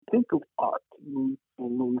think of art, and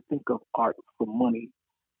when you think of art for money,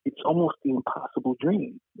 it's almost the impossible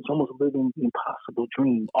dream. It's almost living the impossible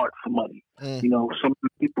dream, art for money. Mm, So many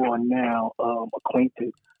people are now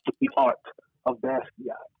acquainted with the art of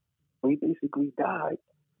Basquiat. He basically died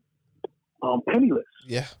penniless.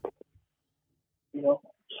 yeah. You know,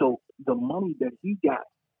 so the money that he got,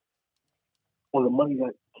 or the money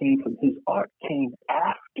that came from his art, came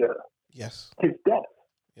after Yes. his death.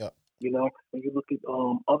 Yeah. When you look at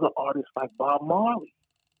other artists like Bob Marley,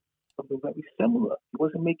 something very similar. He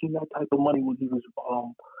wasn't making that type of money when he was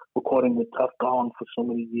recording with Tough Gong for so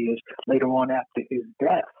many years. Later on, after his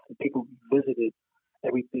death, people revisited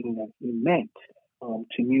everything that he meant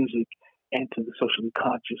to music and to the socially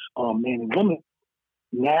conscious man and woman.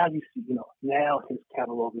 Now you see, now his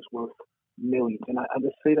catalog is worth millions. And I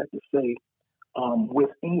just say that to say, with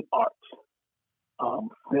any art,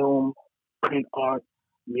 film, print art,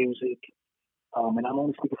 music, and I'm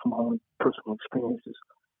only speaking from my own personal experiences.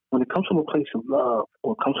 When it comes from a place of love,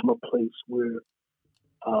 or it comes from a place where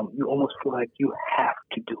you almost feel like you have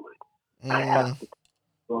to do it. I Mm, have to,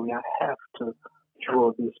 I have to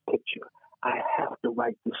draw this picture. I have to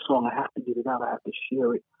write this song. I have to get it out. I have to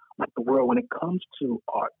share it with the world. When it comes to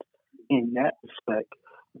art, in that respect,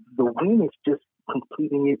 the win is just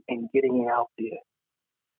completing it and getting it out there.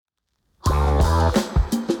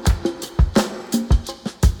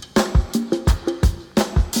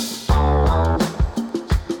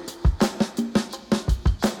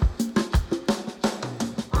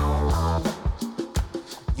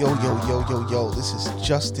 yo, yo, yo, yo, yo. This is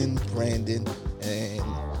Justin Brandon, and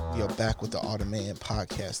we are back with the Art of Man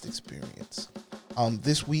podcast experience.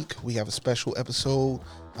 This week we have a special episode.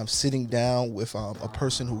 I'm sitting down with a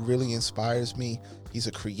person who really inspires me. He's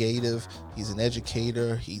a creative. He's an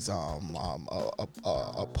educator. He's a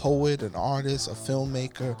poet, an artist, a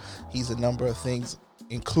filmmaker. He's a number of things,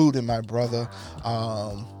 including my brother.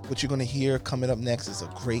 What you're going to hear coming up next is a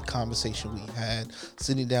great conversation we had,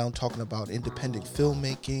 sitting down talking about independent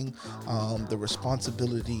filmmaking, the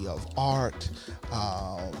responsibility of art,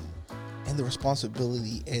 and the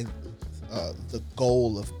responsibility and the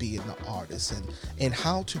goal of being an artist, and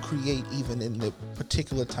how to create even in the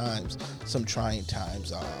particular times, some trying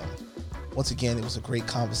times. Once again, it was a great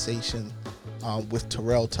conversation with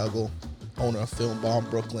Terrell Tuggle, owner of Film Bomb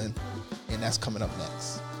Brooklyn, and that's coming up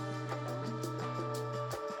next.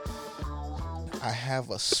 I have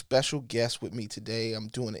a special guest with me today. I'm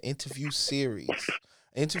doing an interview series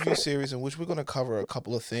in which we're going to cover a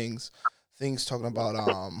couple of things talking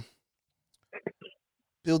about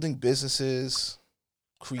building businesses,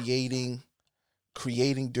 creating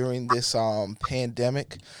creating during this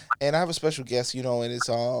pandemic. And I have a special guest, and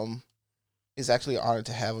it's actually an honor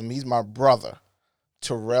to have him. He's my brother,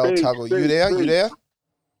 Terrell Peace, Tuggle. You peace, there? You peace. there?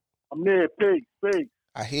 I'm there. Peace, peace.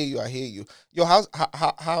 I hear you. I hear you. Yo, how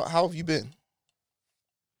have you been?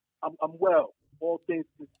 I'm well. All things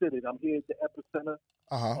considered, I'm here at the epicenter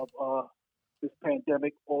Uh huh. of this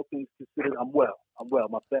pandemic. All things considered, I'm well. I'm well.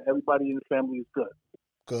 Everybody in the family is good.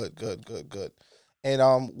 Good. Good. Good. Good. And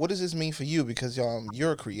what does this mean for you? Because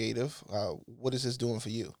you're a creative. What is this doing for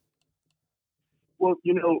you? Well,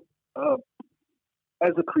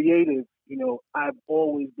 as a creative, I've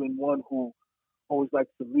always been one who always likes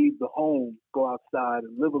to leave the home, go outside,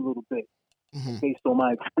 and live a little bit. Hmm. Based on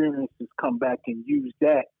my experiences, come back and use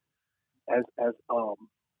that as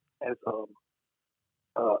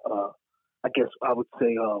I guess I would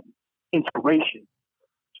say inspiration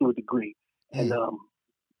to a degree. And Mm.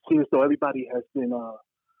 seems though everybody has been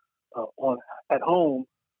on at home,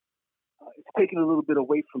 it's taken a little bit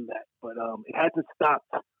away from that, but it hasn't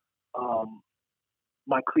stopped um,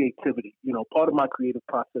 my creativity. Part of my creative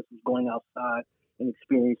process is going outside and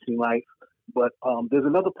experiencing life, but there's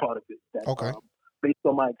another part of it that, Okay. based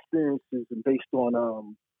on my experiences and based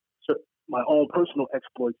on my own personal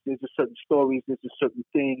exploits, there's just certain stories, there's just certain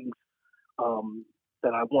things um,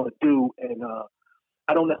 that I want to do, and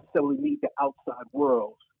I don't necessarily need the outside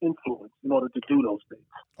world's influence in order to do those things.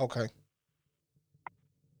 Okay.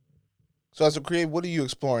 So as a creative, what are you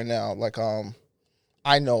exploring now? Like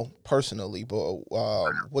I know personally, but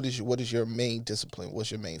what is your main discipline?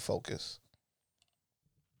 What's your main focus?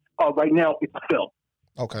 Right now, it's film.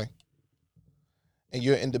 Okay. And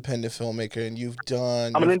you're an independent filmmaker, and you've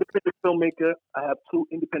done I'm an you've independent filmmaker. I have two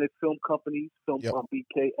independent film companies, Film yep.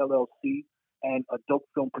 BK LLC and Adult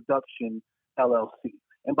Film Production LLC.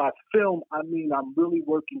 And by film, I mean I'm really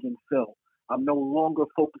working in film. I'm no longer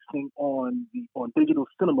focusing on digital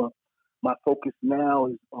cinema. My focus now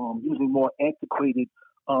is using more antiquated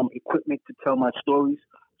equipment to tell my stories.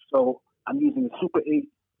 So I'm using a Super 8,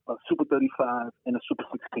 a Super 35, and a Super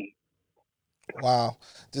 16. Wow.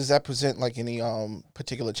 Does that present like any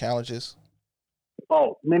particular challenges?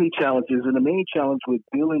 Oh, many challenges, and the main challenge with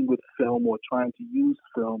dealing with film or trying to use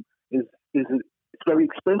film it's very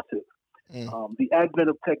expensive. Mm, The advent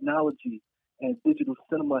of technology and digital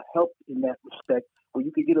cinema helped in that respect, where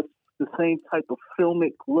you could get the same type of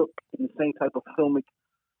filmic look and the same type of filmic,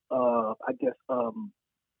 I guess,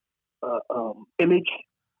 image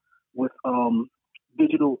with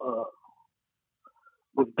digital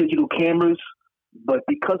digital cameras. But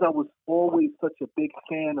because I was always such a big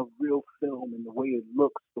fan of real film and the way it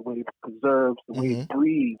looks, the way it preserves, the way it mm-hmm.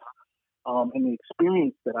 breathes, and the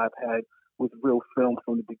experience that I've had with real film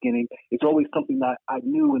from the beginning, it's always something that I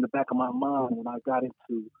knew in the back of my mind when I got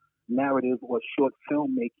into narrative or short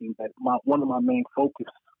filmmaking that one of my main focuses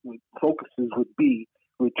would be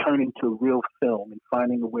returning to real film and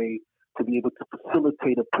finding a way to be able to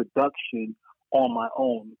facilitate a production on my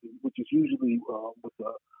own, which is usually with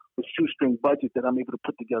shoestring budget that I'm able to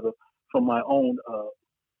put together from my own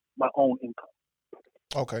income.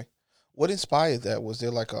 Okay. What inspired that? Was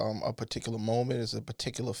there like a particular moment? Is it a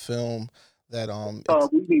particular film that it's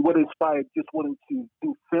What inspired just wanting to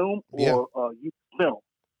do film yeah, or use film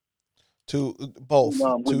to both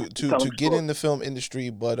when telling to get stories? in the film industry,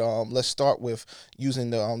 but let's start with using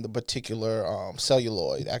the particular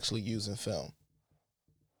celluloid, actually using film.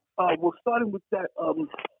 Well, starting with that,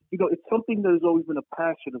 it's something that has always been a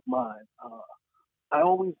passion of mine. I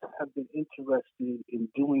always have been interested in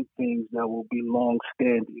doing things that will be long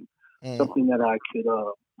standing, Mm, something that I could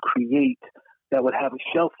create that would have a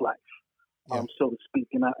shelf life, yeah. so to speak.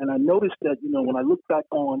 And I noticed that when I look back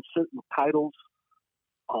on certain titles,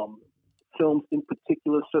 um, films in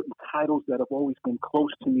particular, certain titles that have always been close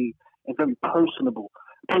to me and very personal,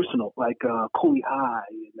 like Coolie High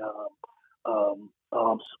and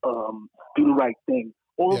Do the Right Thing.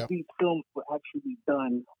 All of Yeah. these films were actually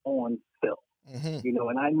done on film, Hmm.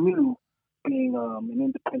 and I knew being an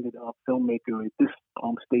independent filmmaker at this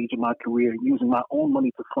stage of my career, using my own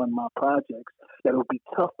money to fund my projects, that it would be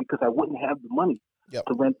tough because I wouldn't have the money Yep.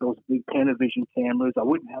 to rent those big Panavision cameras. I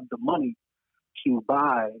wouldn't have the money to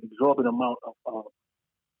buy an exorbitant amount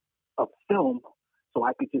of film so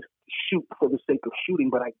I could just shoot for the sake of shooting.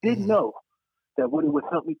 But I did Hmm. know that what it would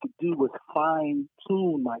help me to do was fine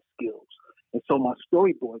tune my skills. And so my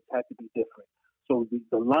storyboards had to be different. So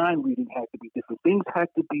the line reading had to be different. Things had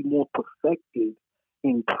to be more perfected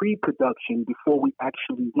in pre production before we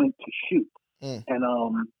actually went to shoot. Mm.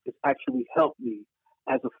 And it's actually helped me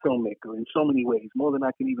as a filmmaker in so many ways, more than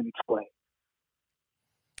I can even explain.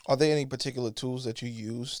 Are there any particular tools that you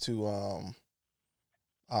use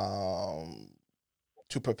um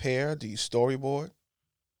to prepare? Do you storyboard?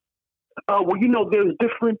 Well, there's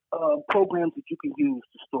different programs that you can use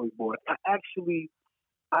to storyboard.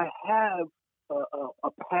 I have a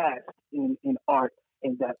past in art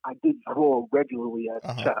in that I did draw regularly as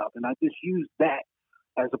Uh a huh. child, and I just used that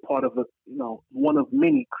as a part of one of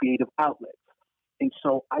many creative outlets. And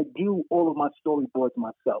so I do all of my storyboards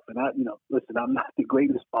myself. And listen, I'm not the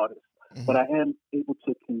greatest artist, but Hmm. I am able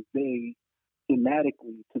to convey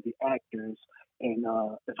thematically to the actors and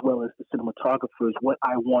as well as the cinematographers what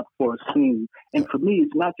I want for a scene. And Yep. for me,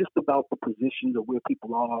 it's not just about the positions or where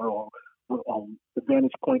people are or the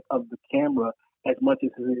vantage point of the camera as much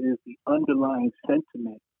as it is the underlying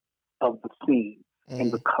sentiment of the scene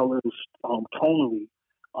and the Hmm. colors tonally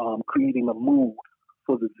creating a mood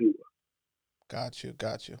for the viewer. Got you.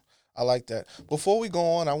 Got you. I like that. Before we go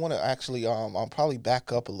on, I want to actually I'll probably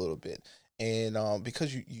back up a little bit, and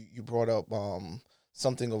because you brought up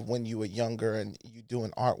something of when you were younger and you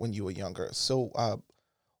doing art when you were younger. So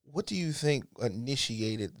what do you think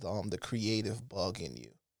initiated the creative bug in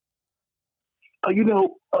you?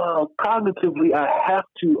 Cognitively, I have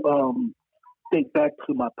to think back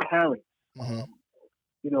to my parents. Mm-hmm.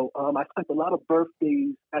 I spent a lot of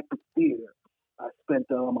birthdays at the theater. I spent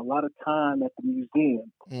a lot of time at the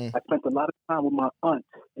museum. Mm. I spent a lot of time with my aunt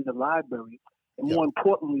in the library. And Yep. more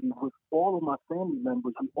importantly, with all of my family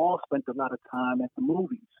members, we all spent a lot of time at the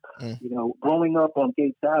movies. Mm. Growing up on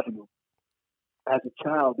Gates Avenue as a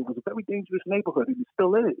child, it was a very dangerous neighborhood, and it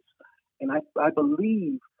still is. And I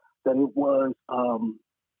believe that it was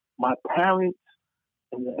my parents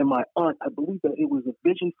and my aunt, I believe that it was a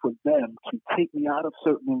vision for them to take me out of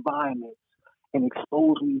certain environments and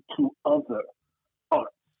expose me to other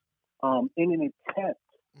arts in an attempt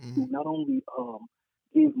Mm. to not only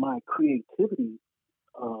give my creativity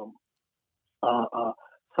um, uh, uh,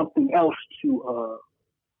 something else to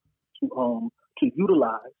to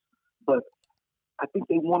utilize, but I think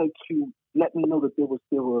they wanted to let me know that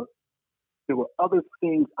there were other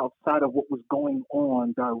things outside of what was going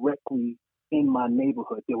on directly in my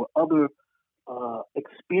neighborhood. There were other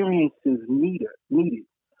experiences needed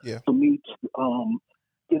Yeah. for me to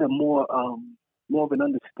get a more of an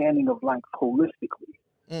understanding of life holistically.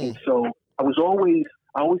 And Mm. so I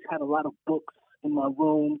always had a lot of books in my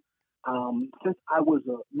room. Since I was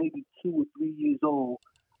maybe 2 or 3 years old,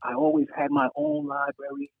 I always had my own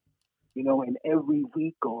library, and every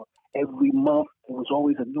week or every month there was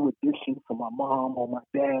always a new edition from my mom or my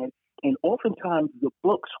dad. And oftentimes the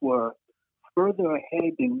books were further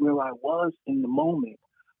ahead than where I was in the moment.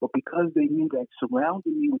 But because they knew that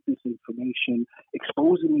surrounding me with this information,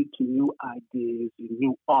 exposing me to new ideas and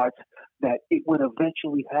new art, that it would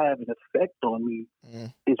eventually have an effect on me,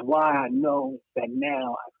 Mm. is why I know that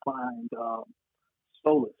now I find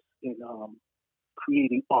solace in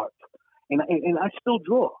creating art. And I still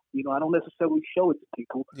draw. I don't necessarily show it to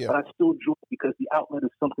people, Yeah. but I still draw because the outlet is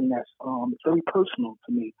something that's it's very personal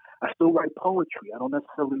to me. I still write poetry. I don't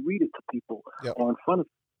necessarily read it to people Yep. or in front of,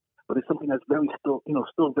 but it's something that's very still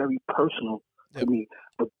very personal to Yep. me.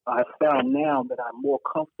 But I found now that I'm more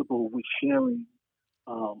comfortable with sharing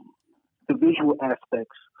um, the visual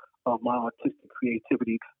aspects of my artistic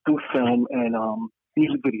creativity through film and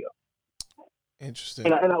music video. Interesting.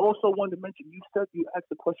 And I also wanted to mention, you asked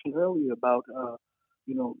a question earlier about,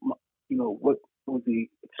 what were the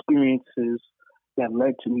experiences that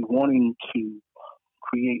led to me wanting to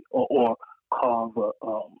create or carve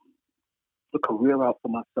a career out for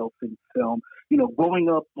myself in film. Growing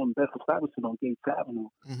up on Bedford Stuyvesant on Gates Avenue,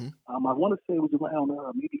 Mm-hmm. I want to say it was around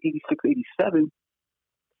maybe 86, 87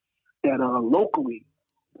 that locally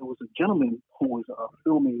there was a gentleman who was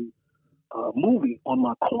filming movie on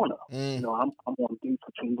my corner. Mm. I'm on Gates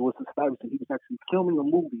between Lewis and Stuyvesant. He was actually filming a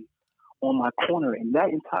movie on my corner, and that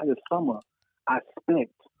entire summer I spent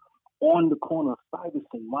on the corner of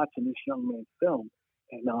Stuyvesant watching this young man film.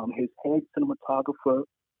 And his head cinematographer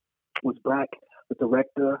was black, the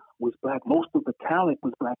director was black, most of the talent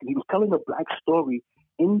was black, and he was telling a black story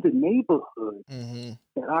in the neighborhood Mm-hmm.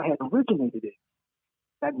 that I had originated in.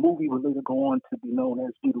 That movie would later go on to be known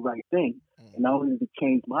as Do the Right Thing. Mm. And not only did it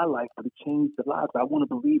change my life, but it changed the lives, I want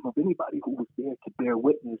to believe, of anybody who was there to bear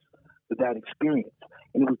witness to that experience.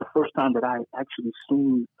 And it was the first time that I had actually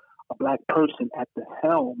seen a black person at the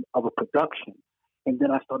helm of a production. And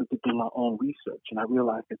then I started to do my own research, and I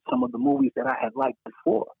realized that some of the movies that I had liked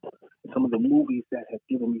before, some of the movies that had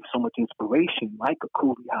given me so much inspiration, like a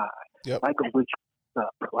Coolie High, Yep. like a Witch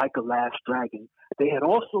Up, like a Last Dragon, they had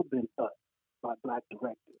also been touched by black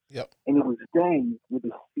directors. Yep. And it was then where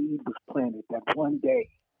the seed was planted that one day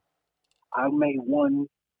I may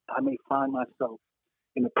find myself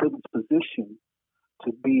in a privileged position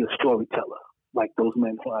to be a storyteller, like those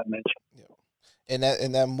men who I mentioned. Yep. And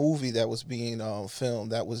that movie that was being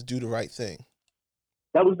filmed, that was Do the Right Thing.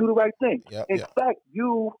 That was Do the Right Thing. Yep. In Yep. fact,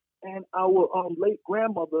 you and our late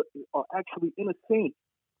grandmother are actually in a scene.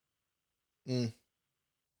 Mm.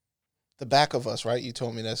 The Back of Us, right? You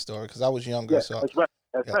told me that story because I was younger. Yes, So that's right.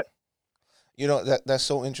 That's yeah. right. That's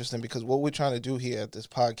so interesting because what we're trying to do here at this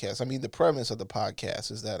podcast, I mean, the premise of the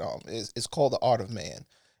podcast is that it's called The Art of Man,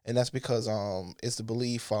 and that's because it's the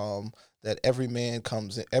belief that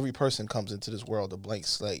every person comes into this world a blank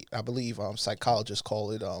slate. I believe psychologists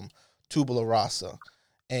call it tabula rasa,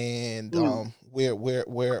 and Mm.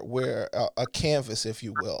 we're a canvas, if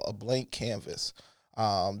you will, a blank canvas.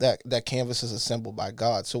 That canvas is assembled by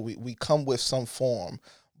God, so we come with some form,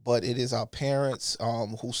 but it is our parents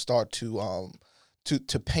who start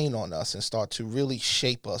to paint on us and start to really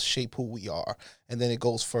shape us, shape who we are, and then it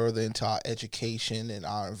goes further into our education and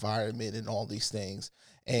our environment and all these things.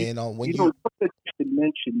 You, And when you know, you it's funny that you should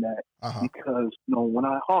mention that uh-huh. because when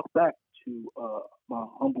I hark back to my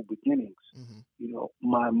humble beginnings, Mm-hmm.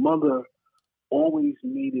 My mother always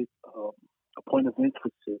made it a point of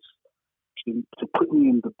emphasis to put me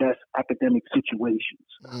in the best academic situations.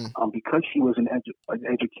 Mm. Because she was an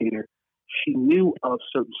educator, she knew of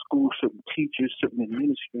certain schools, certain teachers, certain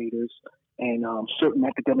administrators, and certain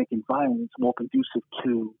academic environments more conducive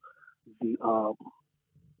to the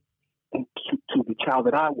to the child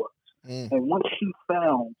that I was. Mm. And once she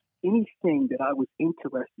found anything that I was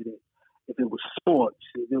interested in, if it was sports,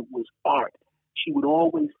 if it was art, she would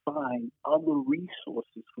always find other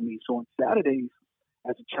resources for me. So on Saturdays,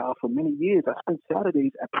 as a child for many years, I spent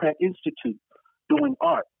Saturdays at Pratt Institute doing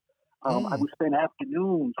art. I Mm. would spend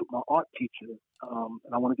afternoons with my art teacher, and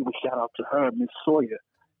I want to give a shout out to her, Miss Sawyer,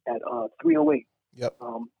 at 308. Yep.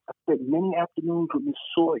 I spent many afternoons with Miss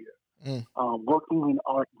Sawyer, Mm. working in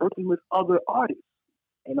art, working with other artists.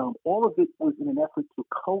 And all of it was in an effort to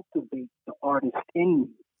cultivate the artist in me.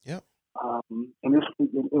 Yep. And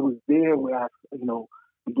it was there where I,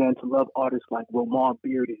 began to love artists like Romar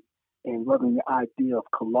Bearden and loving the idea of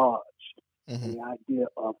collage. Hmm. and the idea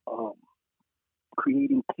of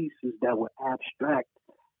creating pieces that were abstract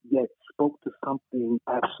yet spoke to something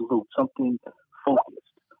absolute, something focused.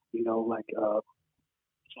 Like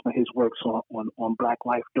some of his works on Black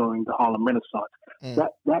life during the Harlem Renaissance. Mm.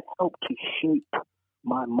 That helped to shape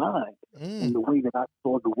my mind Mm. and the way that I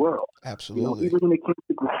saw the world. Absolutely. Even when it came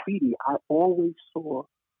to graffiti, I always saw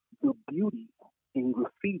the beauty in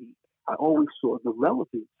graffiti. I always saw the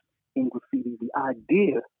relevance in graffiti, the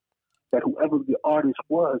idea that whoever the artist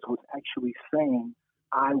was actually saying,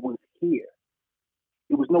 I was here.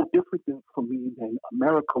 It was no different for me than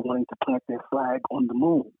America wanting to plant their flag on the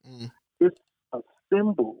moon. Mm. It's a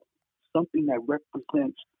symbol, something that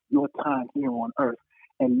represents your time here on Earth.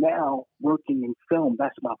 And now, working in film,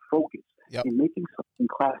 that's my focus Yep. in making something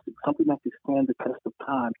classic, something that can stand the test of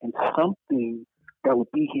time, and something that will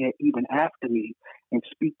be here even after me and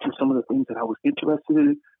speak to some of the things that I was interested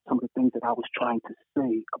in, some of the things that I was trying to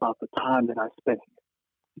say about the time that I spent here,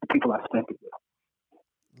 the people I spent it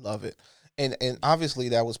with. Love it. And obviously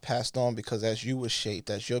that was passed on because as you were shaped,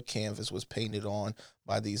 as your canvas was painted on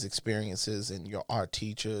by these experiences and your art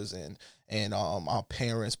teachers and our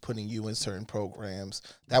parents putting you in certain programs,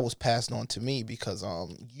 that was passed on to me because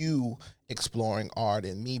you exploring art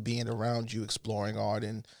and me being around you exploring art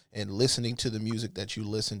and listening to the music that you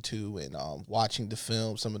listen to and watching the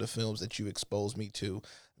films, some of the films that you exposed me to,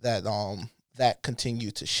 that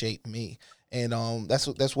continued to shape me. And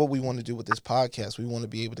that's what we want to do with this podcast. We want to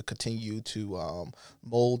be able to continue to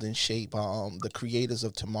mold and shape the creators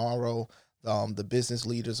of tomorrow, the business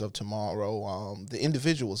leaders of tomorrow, the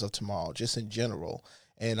individuals of tomorrow, just in general.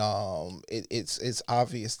 And it's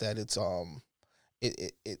obvious that it's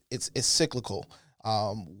cyclical.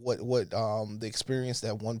 The experience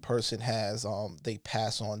that one person has, they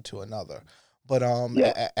pass on to another. But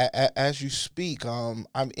Yeah. as you speak, I'm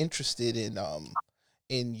interested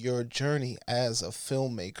in your journey as a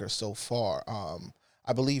filmmaker so far.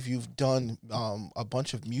 I believe you've done a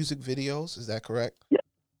bunch of music videos. Is that correct?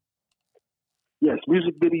 Yes,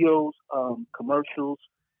 music videos, commercials,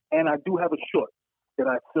 and I do have a short that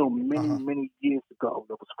I filmed Uh many, huh. many years ago.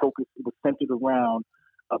 That was focused. It was centered around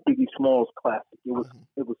a Biggie Smalls classic. Hmm.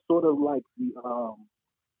 It was sort of like the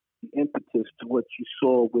impetus to what you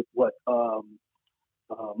saw with what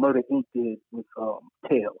Murder Inc. did with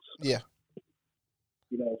Tales. Yeah.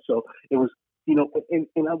 So it was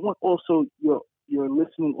and I want also your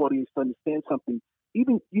listening audience to understand something.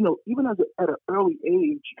 Even at an early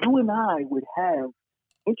age, you and I would have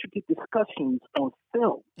intricate discussions on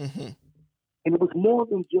film. Hmm. And it was more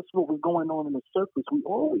than just what was going on in the surface. We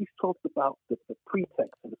always talked about the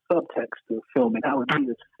pretext and the subtext of the film and how it made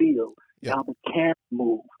us feel and Yep. how the camera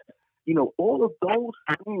moved. All of those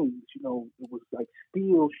things, it was like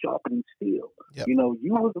steel sharpening steel. Yep.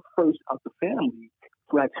 You were the first of the family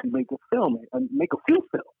to actually make a film and make a few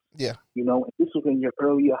films. Yeah. And this was in your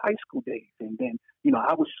earlier high school days. And then,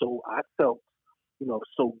 I felt,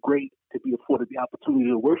 so great to be afforded the opportunity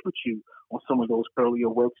to work with you on some of those earlier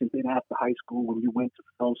works. And then after high school, when you went to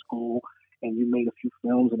film school and you made a few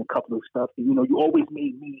films and a couple of stuff, and, you always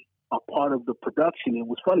made me a part of the production. It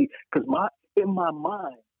was funny because in my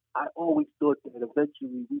mind, I always thought that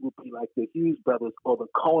eventually we would be like the Hughes brothers or the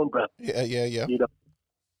Coen brothers, Yeah. Yeah. Yeah. you know,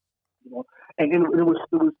 you know. And it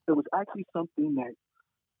was actually something that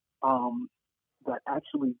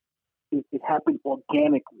actually it happened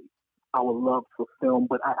organically. Our love for film,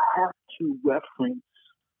 but I have to reference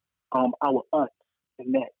our aunt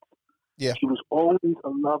Annette. Yeah. She was always a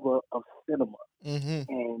lover of cinema, Hmm.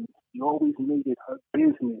 and she always made it her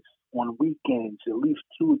business on weekends, at least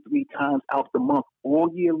 2 or 3 times out the month, all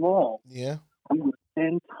year long. Yeah. We would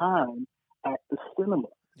spend time at the cinema.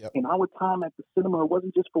 Yep. And our time at the cinema, it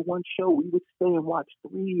wasn't just for one show. We would stay and watch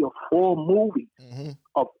 3 or 4 movies Hmm.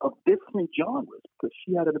 of different genres because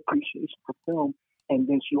she had an appreciation for film. And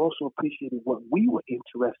then she also appreciated what we were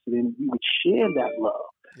interested in. We would share that love.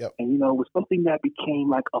 Yep. And, it was something that became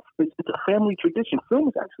like it's a family tradition. Film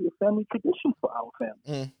is actually a family tradition for our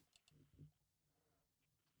family. Mm.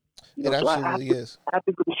 It So absolutely is. I have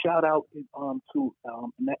to give a shout out to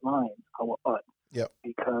Annette Lyons, our aunt, Yep.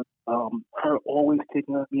 because her always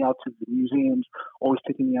taking me out to the museums, always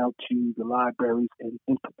taking me out to the libraries, and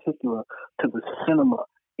in particular to the cinema.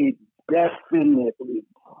 It definitely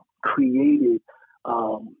created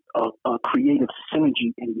a creative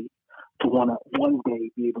synergy in me to want to one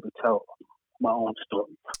day be able to tell my own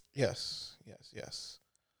story. Yes. Yes. Yes.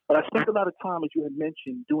 But I spent a lot of time, as you had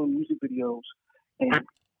mentioned, doing music videos. And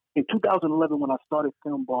in 2011, when I started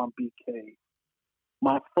Film Bomb BK,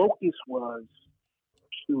 my focus was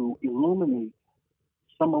to illuminate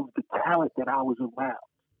some of the talent that I was around.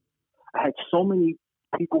 I had so many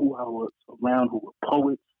people who I was around who were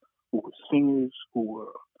poets, who were singers, who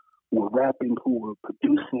were rapping, who were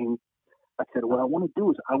producing. I said, what I want to do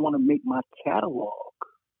is I want to make my catalog,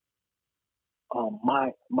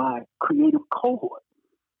 my creative cohort,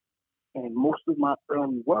 and most of my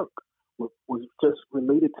early work was just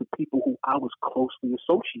related to people who I was closely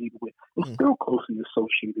associated with, and Mm. still closely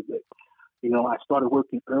associated with. I started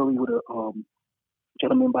working early with a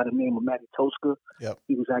gentleman by the name of Matty Tosca. Yep.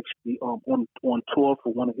 He was actually on tour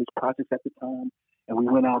for one of his projects at the time, and we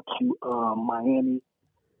went out to Miami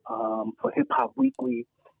for Hip Hop Weekly,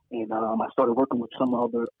 and I started working with some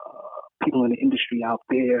other people in the industry out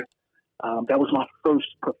there. That was my first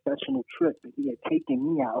professional trip, and he had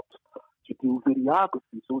taken me out to do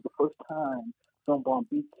videography. So it was the first time Film Bomb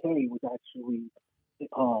BK was actually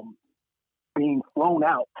being flown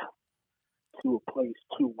out to a place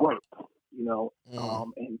to work,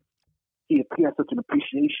 Mm. and he had such an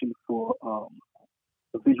appreciation for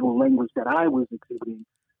the visual language that I was exhibiting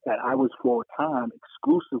that I was for a time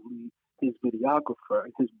exclusively his videographer.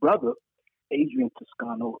 And his brother, Adrian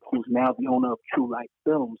Toscano, who's now the owner of True Light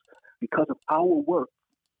Films, because of our work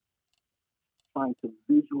trying to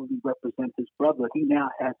visually represent his brother, he now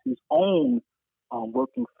has his own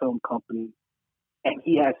working film company, and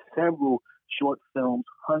he has several short films,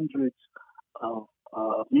 hundreds of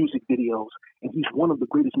music videos, and he's one of the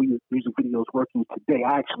greatest music videos working today.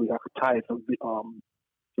 I actually have retired from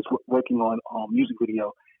just working on music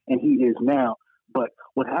video, and he is now. But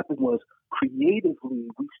what happened was, creatively,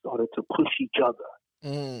 we started to push each other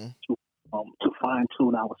Mm. to fine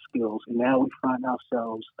tune our skills, and now we find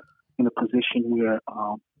ourselves in a position where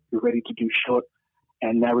we're ready to do short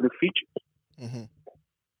and narrative features. Mm-hmm.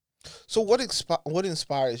 So what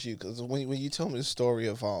inspires you? Because when you tell me the story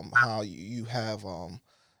of how you have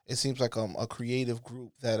it seems like a creative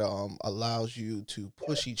group that allows you to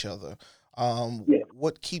push each other. Yeah.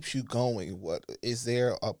 What keeps you going? What is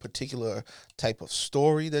there a particular type of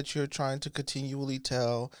story that you're trying to continually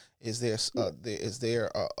tell? Is there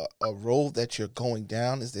a road that you're going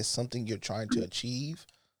down? Is there something you're trying to achieve?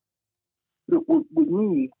 With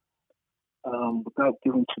me, without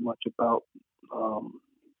giving too much about um,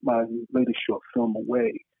 my latest short film,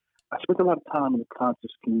 Away, I spent a lot of time in the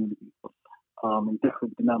conscious community, in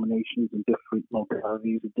different denominations and different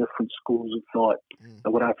modalities and different schools of thought. Mm.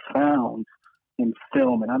 And what I found in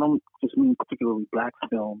film, and I don't just mean particularly black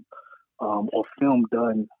film, or film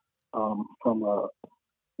done from a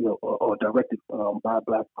or directed by a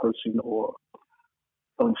black person, or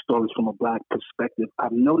telling stories from a black perspective.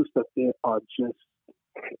 I've noticed that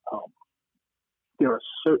um, there are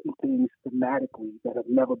certain things thematically that have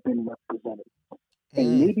never been represented. And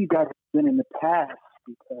Mm. maybe that has been in the past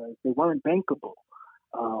because they weren't bankable.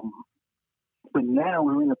 Um, but now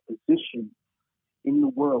we're in a position in the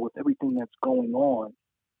world with everything that's going on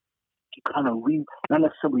to kind of not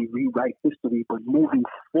necessarily rewrite history, but moving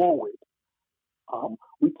forward,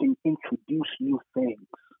 we can introduce new things.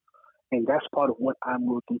 And that's part of what I'm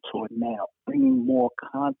working toward now, bringing more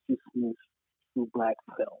consciousness to black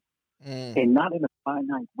film. Mm. And not in a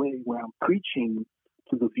finite way where I'm preaching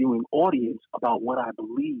to the viewing audience about what I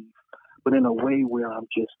believe, but in a way where I'm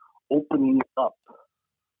just opening up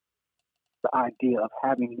the idea of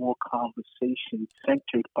having more conversation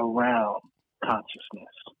centered around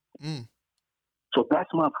consciousness. Mm. So that's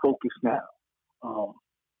my focus now. Um,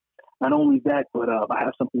 Not only that, but I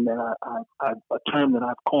have something that a term that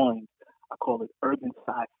I've coined. I call it urban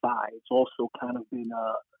sci-fi. It's also kind of been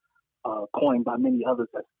coined by many others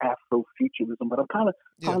as Afrofuturism. But I'm kind of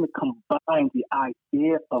Yeah. trying to combine the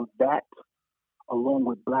idea of that along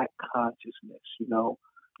with black consciousness.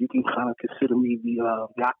 You can kind of consider me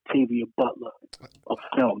the Octavia Butler of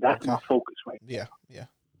film. That's my Okay. focus right Yeah. Yeah.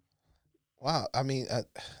 Wow, I mean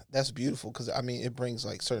that's beautiful because I mean it brings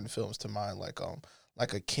like certain films to mind, like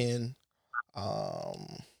a Kin,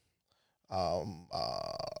 um, um,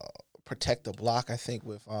 uh, Protect the Block. I think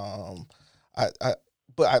with I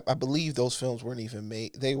but I believe those films weren't even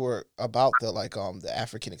made. They were about the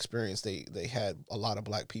African experience. They had a lot of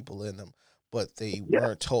black people in them, but they now.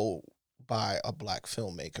 weren't told by a black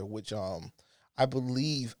filmmaker, which I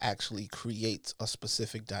believe actually creates a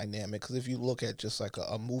specific dynamic. Because if you look at just like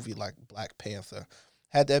a movie like Black Panther,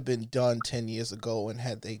 had that been done 10 years ago, and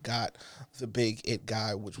had they got the big it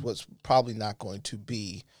guy, which was probably not going to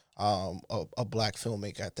be a black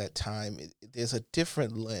filmmaker at that time, there's a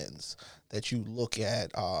different lens that you look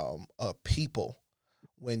at people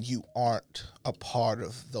when you aren't a part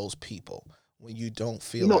of those people, when you don't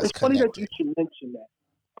feel as It's funny that you connected. should mention that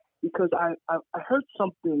because I heard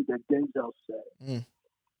something that Denzel said. Mm.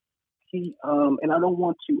 He and I don't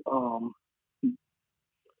want to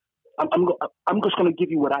I'm just going to give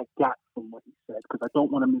you what I got from what he said because I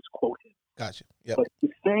don't want to misquote him. Gotcha. Yep. But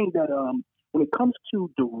he's saying that when it comes to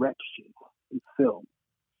direction in film,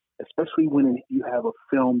 especially when you have a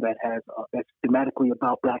film that has that's thematically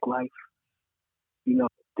about Black life,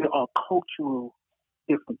 there are cultural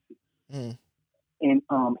differences. Mm. And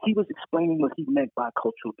he was explaining what he meant by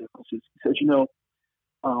cultural differences. He says,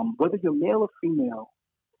 whether you're male or female,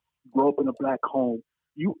 grow up in a Black home,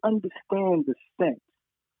 you understand the sense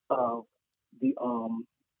of the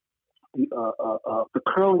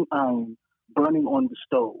curling iron burning on the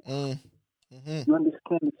stove. Mm. Mm-hmm. You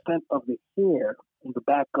understand the scent of the hair on the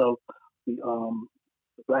back of the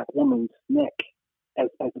Black woman's neck as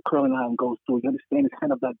the curling iron goes through. You understand the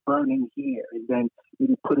scent of that burning hair, and then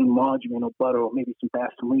maybe putting margarine or butter or maybe some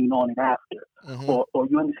Vaseline on it after. Mm-hmm. Or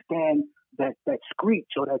you understand that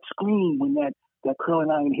screech or that scream when that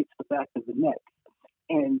curling iron hits the back of the neck.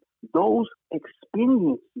 And those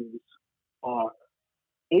experiences are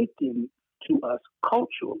aching to us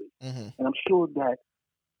culturally. Mm-hmm. And I'm sure that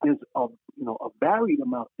there's a varied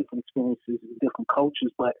amount of different experiences in different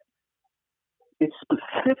cultures, but it's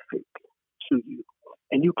specific to you.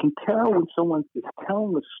 And you can tell when someone is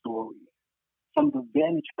telling a story from the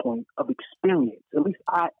vantage point of experience. At least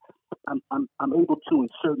I'm able to in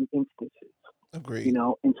certain instances. Agreed.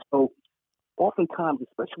 And so oftentimes,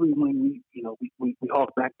 especially when we hark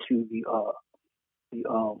back to the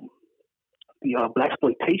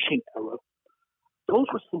blaxploitation era, those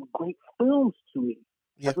were some great films to me.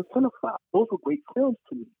 Yep. As a cinephile, those were great films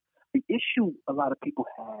to me. The issue a lot of people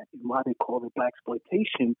had and why they call it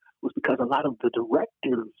blaxploitation was because a lot of the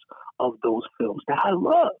directors of those films that I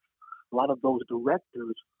love, a lot of those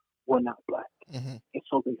directors were not Black. Mm-hmm. And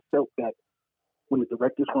so they felt that when the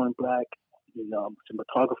directors weren't Black,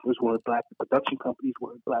 cinematographers weren't Black, the production companies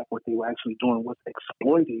weren't Black, what they were actually doing was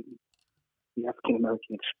exploiting the African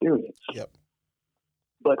American experience. Yep.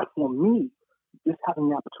 But for me, just having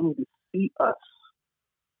the opportunity to see us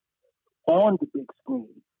on the big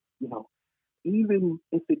screen, even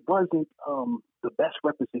if it wasn't the best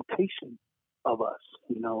representation of us,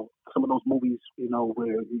 some of those movies, where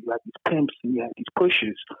you had these pimps and you had these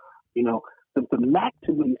pushers, the Mac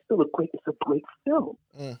to me is still it's a great film,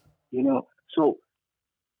 So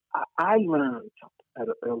I learned at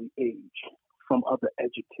an early age from other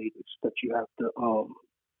educators that you have to,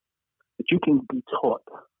 that you can be taught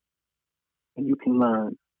and you can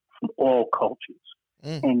learn from all cultures.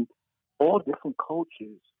 And all different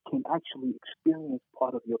cultures can actually experience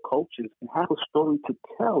part of your cultures and have a story to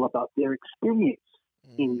tell about their experience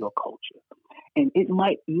in your culture. And it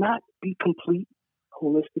might not be complete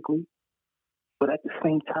holistically, but at the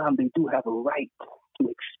same time, they do have a right to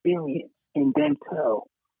experience and then tell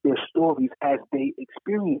their stories as they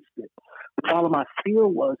experienced it. The problem I feel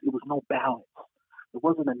was it was no balance. There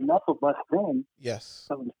wasn't enough of us then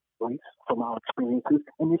telling stories from our experiences,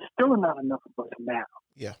 and there's still not enough of us now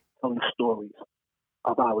telling stories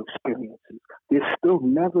of our experiences. There's still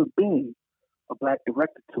never been a Black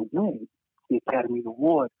director to win the Academy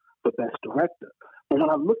Award for Best Director. But when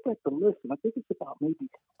I looked at the list, and I think it's about maybe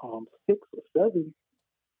 6 or 7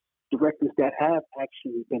 directors that have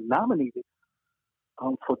actually been nominated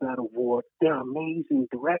for that award, they're amazing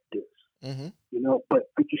directors. But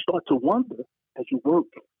you start to wonder as you work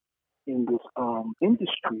in this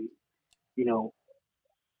industry,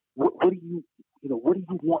 what do you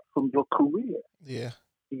want from your career? Yeah.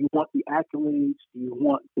 Do you want the accolades? Do you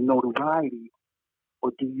want the notoriety?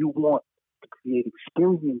 Or do you want to create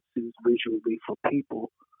experiences visually for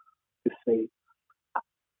people to say,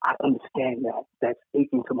 I understand that. That's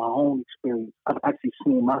aching to my own experience. I'm actually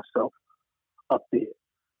seeing myself up there,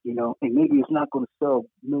 and maybe it's not going to sell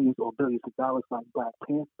millions or billions of dollars like Black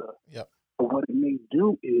Panther. Yep. But what it may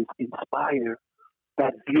do is inspire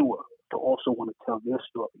that viewer to also want to tell their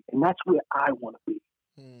story. And that's where I want to be.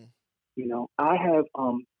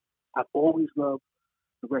 I've always loved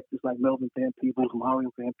directors like Melvin Van Peebles, Mario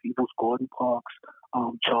Van Peebles, Gordon Parks,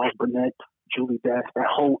 Charles Burnett, Julie Bass, that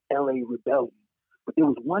whole L.A. Rebellion. But there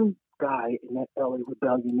was one guy in that L.A.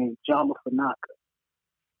 Rebellion named John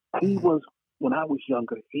Mafanaka. He was, when I was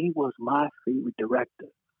younger, he was my favorite director.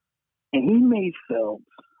 And he made films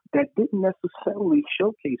that didn't necessarily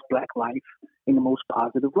showcase Black life in the most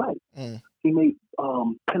positive light. He made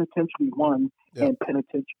Penitentiary 1 and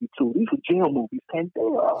Penitentiary 2. These are jail movies, and they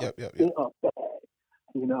are bad,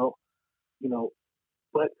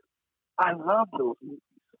 But I love those movies.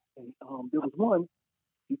 And there was one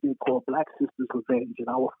he did called Black Sisters Revenge, and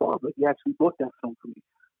our father, he actually bought that film for me,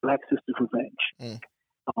 Black Sisters Revenge.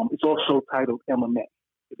 It's also titled MMA,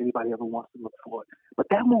 if anybody ever wants to look for it. But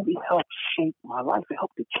that movie helped shape my life. It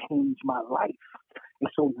helped to change my life. And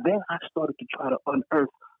so then I started to try to unearth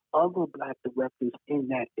other black directors in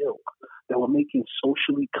that ilk that were making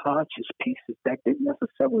socially conscious pieces that didn't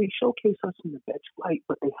necessarily showcase us in the best light,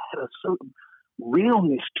 but they had a certain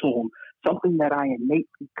realness to them, something that I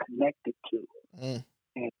innately connected to. Mm.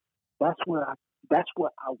 And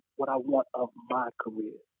what I want of my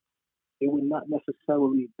career. It would not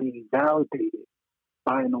necessarily be validated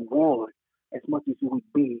by an award as much as it would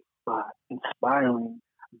be by inspiring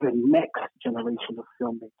the next generation of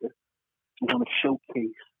filmmakers who want to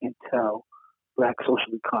showcase and tell black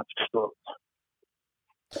socially conscious stories.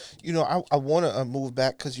 You know, I want to move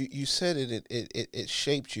back because you said it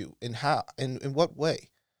shaped you. In how, in what way?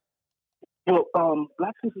 Well,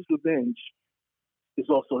 Black Sisters Revenge is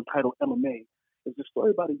also entitled MMA. It's a story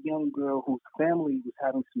about a young girl whose family was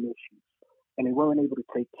having some issues, and they weren't able to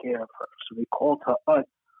take care of her. So they called her aunt,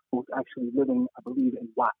 who's actually living, I believe, in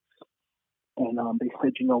Watts. And they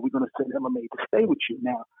said, we're going to send MMA to stay with you.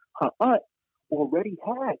 Now, her aunt already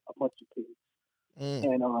had a bunch of kids. Mm.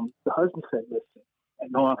 And the husband said, listen, I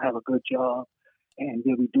know I have a good job, and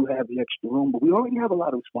yeah, we do have the extra room, but we already have a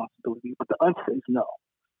lot of responsibility. But the aunt says, no,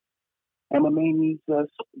 MMA needs us.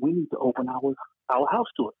 We need to open our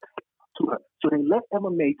house to her. So they let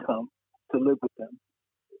MMA come to live with them.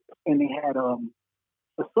 And they had a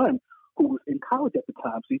son who was in college at the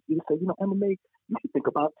time. So he said, MMA, you should think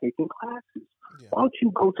about taking classes. Yeah. Why don't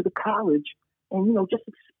you go to the college and, just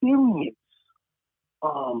experience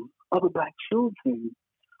other black children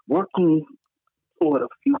working for the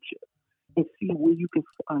future and see where you can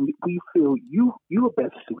find, where you feel you are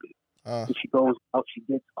best suited. And she goes out, she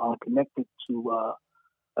gets connected to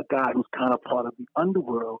a guy who's kind of part of the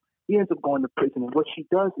underworld. He ends up going to prison, and what she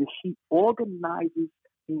does is she organizes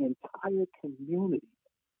the entire community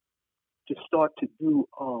to start to do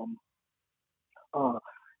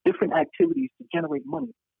different activities to generate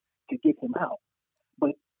money to get him out.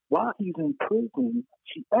 But while he's in prison,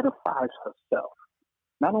 she edifies herself,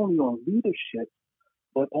 not only on leadership,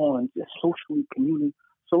 but on just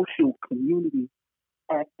social community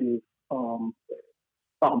active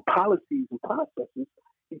policies and processes,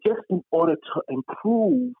 just in order to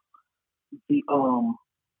improve the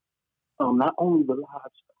not only the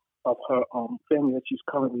lives of her family that she's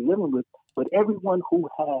currently living with, but everyone who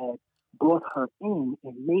had brought her in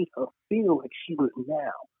and made her feel like she was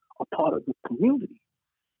now a part of the community.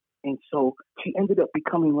 And so she ended up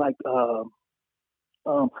becoming like what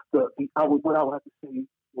I would have to say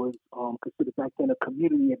was considered back then a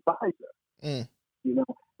community advisor. Mm.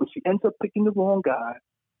 But she ends up picking the wrong guy.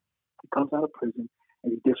 He comes out of prison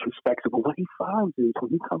and he disrespects her. But what he finds is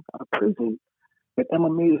when he comes out of prison, that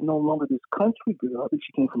MMA is no longer this country girl. I think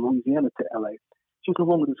she came from Louisiana to LA. She was no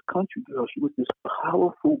longer this country girl. She was this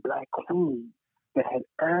powerful black queen that had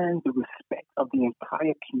earned the respect of the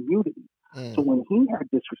entire community. Mm. So when he had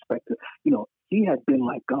disrespected, he had been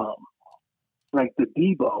like the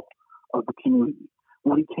Debo of the community.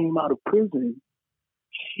 When he came out of prison,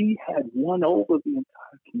 she had won over the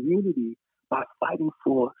entire community by fighting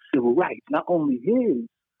for civil rights, not only his,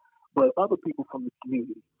 but other people from the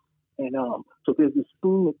community. And so there's this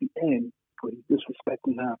scene at the end where he's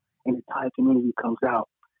disrespecting her, and the entire community comes out,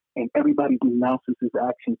 and everybody denounces his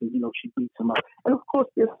actions, and she beats him up. And of course,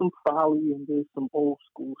 there's some folly and there's some old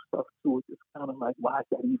school stuff to it. It's kind of like, why is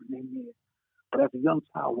that even in there? But as a young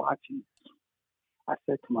child watching, I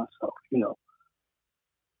said to myself,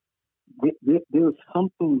 there's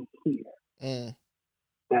something here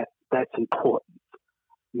that's important.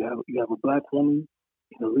 You have a black woman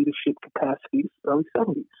in a leadership capacity, early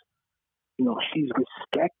 70s. She's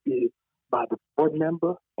respected by the board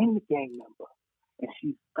member and the gang member. And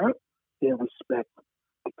she's earned their respect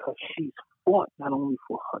because she's fought not only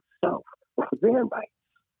for herself, but for their rights.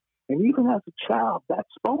 And even as a child, that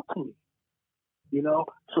spoke to me.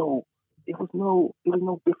 So it was no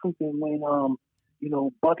different than when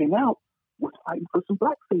Bugging Out was fighting for some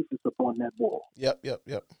black faces up on that wall. Yep.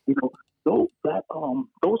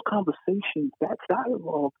 Those conversations, that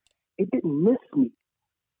dialogue, it didn't miss me.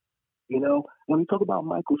 When we talk about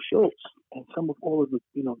Michael Schultz and some of all of the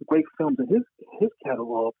the great films in his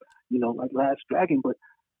catalog, like Last Dragon, but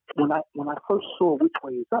when I first saw Which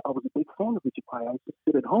Way Is Up, I was a big fan of Richard Pryor. I used to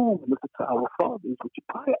sit at home and listen to Our Fathers Richard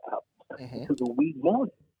Pryor albums until the wee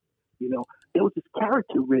morning. There was this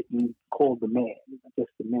character written called the Man. I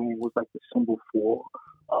guess the Man was like the symbol for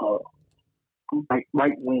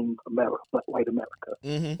right wing America, white America,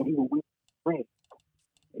 and he would wear red,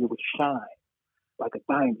 and it would shine like a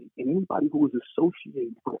diamond. And anybody who was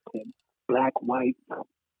associated with him, black, white,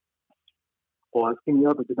 or any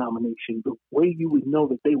other denomination, the way you would know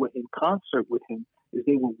that they were in concert with him is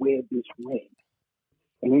they would wear this ring.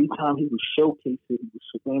 And anytime he would showcase it, he would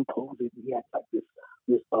superimpose it. And he had like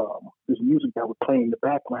this music that would play in the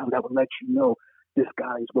background that would let you know this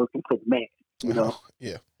guy is working for the man. You know,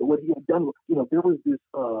 Yeah. but what he had done, there was this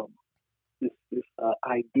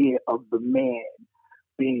idea of the man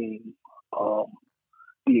being um,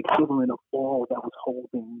 the equivalent of all that was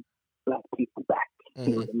holding black people back here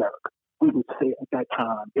Mm-hmm. in America. We would say at that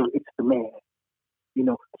time, it's the man.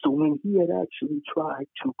 So when he had actually tried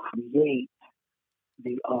to create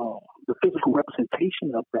the physical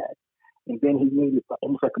representation of that, and then he made it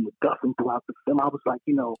almost like a MacGuffin throughout the film, I was like,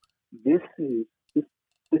 this is this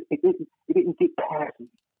it didn't get past me.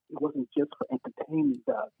 It wasn't just for entertainment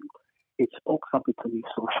value. It spoke something to me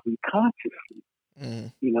socially consciously,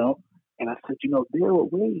 Mm-hmm. And I said, there are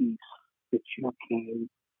ways that you can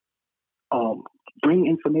um, bring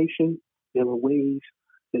information. There are ways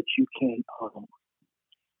that you can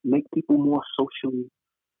make people more socially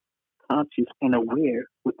conscious and aware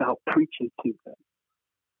without preaching to them.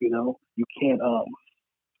 You can't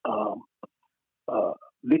um,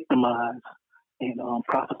 victimize and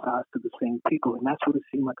prophesize to the same people. And that's what it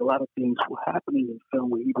seemed like a lot of things were happening in film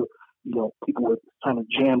where either, people were trying to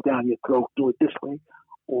jam down your throat, do it this way,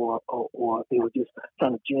 or they were just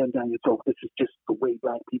trying to jam down your throat. This is just the way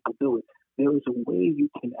black people do it. There is a way you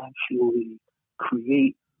can actually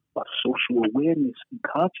create a social awareness and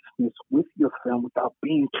consciousness with your film without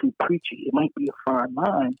being too preachy. It might be a fine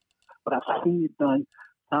line, but I've seen it done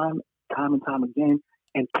time and time again,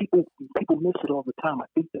 and people miss it all the time. I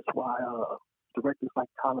think that's why directors like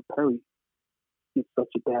Tyler Perry get such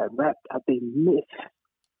a bad rap. They miss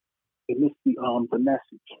the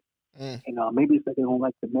message, Mm. and maybe it's that they don't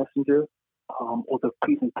like the messenger or the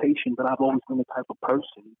presentation. But I've always been the type of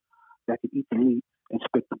person that can eat the meat and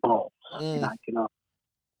spit the bones, and Mm. I can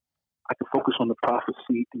focus on the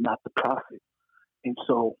prophecy and not the prophet. And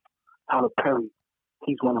so Tyler Perry,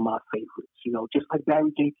 he's one of my favorites. Just like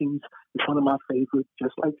Barry Jenkins is one of my favorites.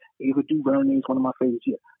 Just like Ava DuVernay is one of my favorites.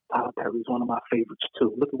 Yeah, Tyler Perry is one of my favorites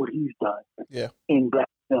too. Look at what he's done Yeah. in black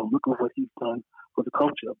film. Look at what he's done for the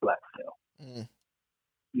culture of black film. Mm.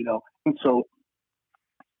 And so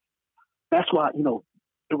that's why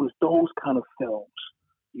it was those kind of films.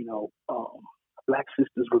 Black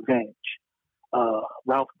Sisters Revenge.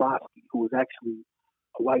 Ralph Bosky, who was actually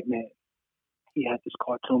a white man. He had this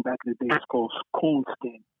cartoon back in the day. It's called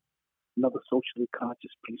Coonskin, another socially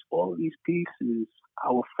conscious piece. All of these pieces,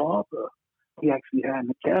 our father, he actually had in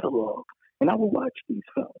the catalog. And I would watch these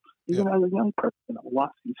films. Even Yep. as a young person, I would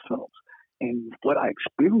watch these films. And what I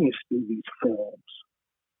experienced through these films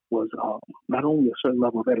was not only a certain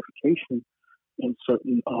level of edification and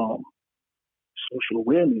certain social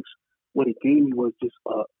awareness, what it gave me was just,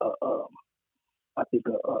 I think,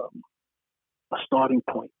 a starting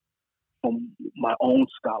point from my own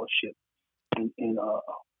scholarship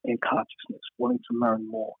and consciousness, wanting to learn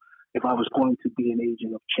more. If I was going to be an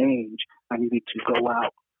agent of change, I needed to go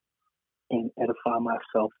out and edify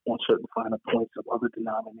myself on certain finer points of other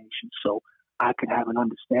denominations so I could have an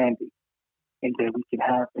understanding and then we can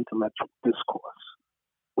have intellectual discourse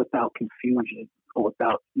without confusion or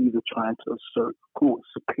without either trying to assert who is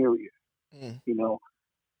superior. Mm.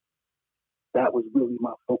 That was really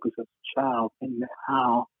my focus as a child, and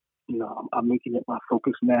how I'm making it my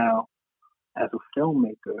focus now as a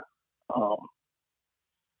filmmaker. Um,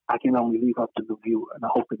 I can only leave up to the viewer, and I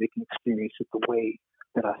hope that they can experience it the way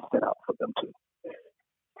that I set out for them to.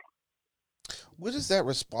 Where does that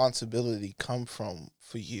responsibility come from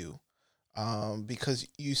for you? Because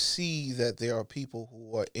you see that there are people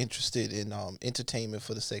who are interested in entertainment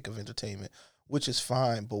for the sake of entertainment, which is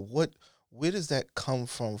fine. But where does that come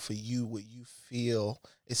from for you? Where you feel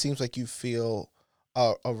it seems like you feel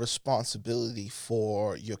a responsibility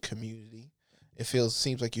for your community.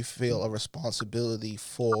 Seems like you feel a responsibility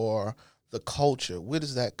for the culture. Where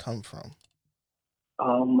does that come from?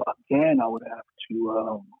 Again, I would have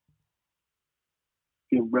to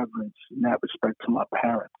give reverence in that respect to my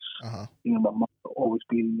parents. Uh huh. My mother always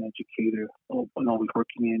being an educator and always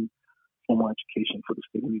working in formal education for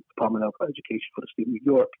the Department of Education for the state of New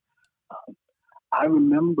York. Um, I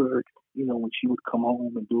remembered, when she would come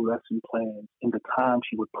home and do lesson plans and the time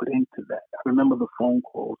she would put into that. I remember the phone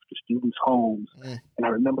calls to students' homes, Mm. and I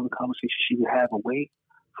remember the conversation she would have away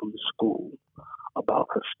from the school about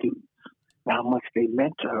her students and how much they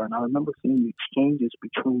meant to her. And I remember seeing the exchanges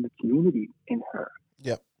between the community and her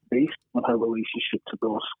Yep. based on her relationship to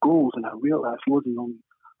those schools. And I realized she wasn't only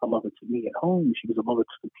a mother to me at home, she was a mother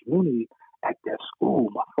to the community at that school.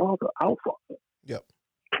 My father, our father, Yep.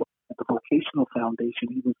 at the vocational foundation,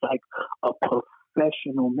 he was like a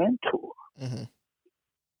professional mentor. Mm-hmm.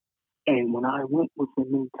 And when I went with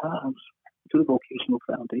him many times, to the vocational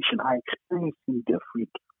foundation, I experienced him different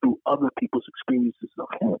through other people's experiences of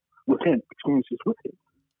him, experiences with him.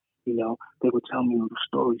 They would tell me little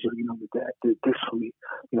stories of, your dad did this for me.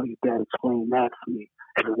 Your dad explained that for me.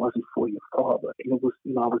 And it wasn't for your father. And it was,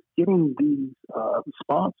 I was getting these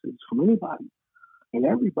responses from anybody and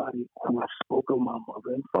everybody who spoke of my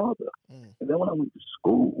mother and father. Mm. And then when I went to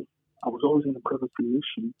school, I was always in a privileged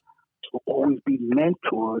position to always be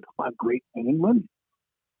mentored by great men and women.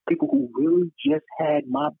 People who really just had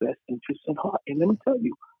my best interests in heart. And let me tell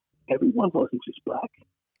you, everyone wasn't just black.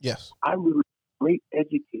 Yes. I really great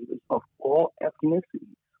educators of all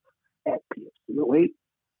ethnicities at PFC08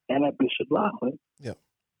 and at Bishop Loughlin, Yep.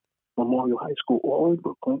 Memorial High School, all in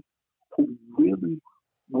Brooklyn, who really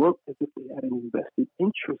worked as if they had an invested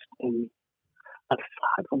interest in me,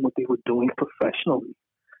 aside from what they were doing professionally.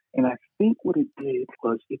 And I think what it did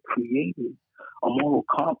was it created a moral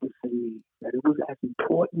compass in me that it was as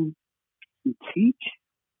important to teach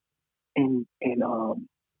and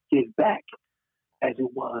give back as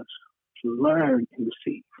it was to learn and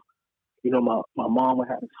receive. My mom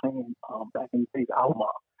had a saying back in the days, our mom,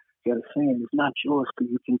 she had a saying, it's not yours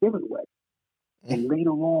because you can give it away. And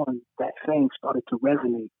later on, that saying started to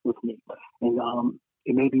resonate with me. And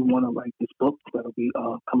it made me want to write this book that'll be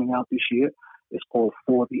coming out this year. It's called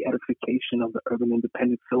For the Edification of the Urban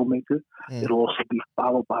Independent Filmmaker. It'll also be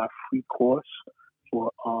followed by a free course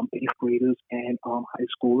for 8th graders and high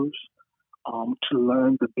schoolers to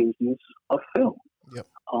learn the business of film. Yep.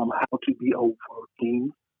 How to be a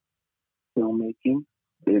working filmmaking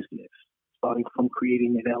business, starting from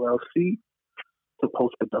creating an LLC to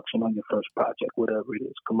post-production on your first project, whatever it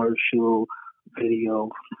is, commercial, video,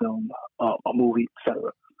 film, a movie,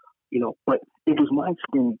 etc. But it was my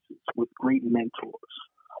experiences with great mentors,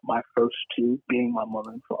 my first two being my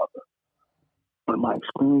mother and father. But my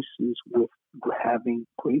experiences with having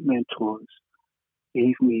great mentors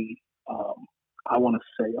gave me, I want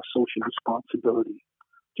to say, a social responsibility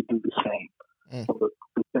to do the same for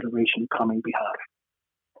the generation coming behind.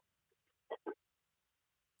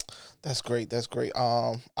 That's great. That's great.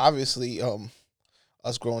 Obviously,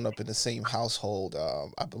 us growing up in the same household,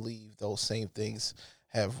 I believe those same things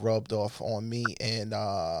have rubbed off on me. And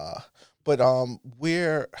but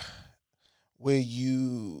where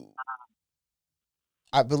you,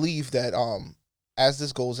 I believe that as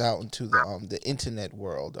this goes out into the internet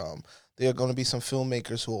world, there are going to be some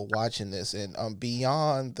filmmakers who are watching this, and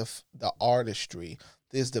beyond the artistry,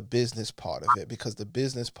 there's the business part of it, because the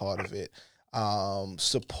business part of it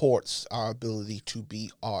supports our ability to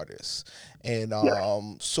be artists. And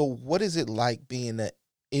so what is it like being an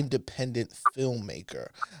independent filmmaker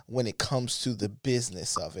when it comes to the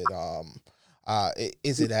business of it?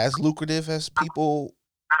 Is it as lucrative as people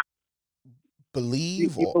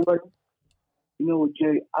believe? You Or know what?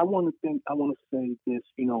 Jay, I want to say this.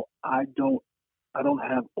 I don't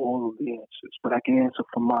have all of the answers, but I can answer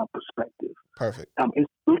from my perspective. perfect.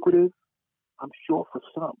 It's lucrative, I'm sure, for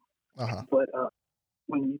some. Uh-huh. But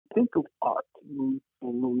when you think of art, and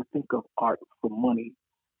when you think of art for money,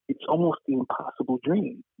 it's almost the impossible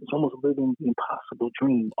dream. It's almost living the impossible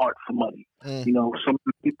dream, art for money. Some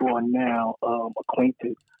people are now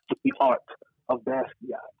acquainted with the art of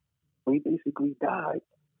Basquiat. He basically died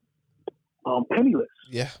penniless.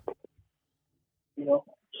 Yeah.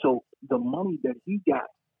 So the money that he got,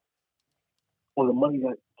 or the money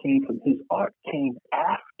that came from his art, came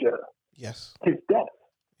after Yes. his death.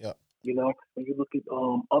 Yep. When you look at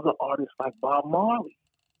other artists like Bob Marley,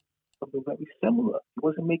 something very similar. He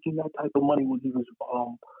wasn't making that type of money when he was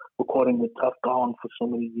recording with Tough Gong for so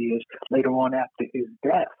many years. Later on, after his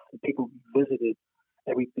death, people revisited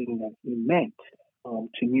everything that he meant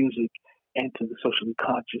to music and to the socially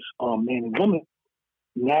conscious man and woman.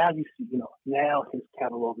 Now you see, now his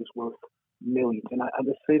catalog is worth millions. And I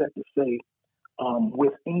just say that to say,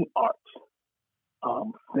 with any art,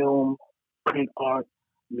 film, print art,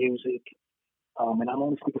 music, and I'm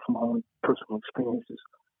only speaking from my own personal experiences,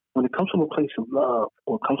 when it comes from a place of love,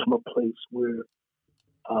 or it comes from a place where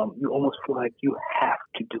you almost feel like you have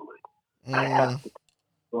to do it. I have to.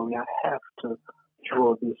 I have to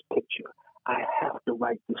draw this picture. I have to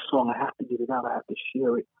write this song. I have to get it out. I have to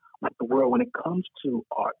share it with the world. When it comes to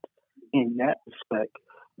art, in that respect,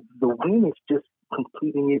 the win is just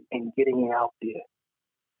completing it and getting it out there.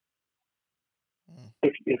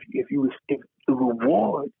 If the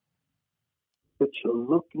reward that you're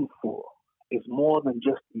looking for is more than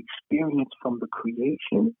just the experience from the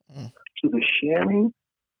creation to the sharing,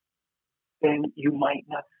 then you might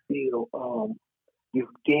not feel you've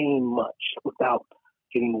gained much without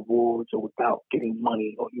getting awards or without getting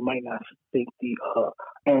money, or you might not think the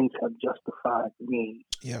ends have justified the means.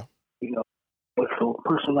 Yeah. But for a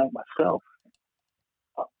person like myself,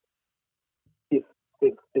 uh, if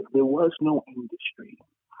if there was no industry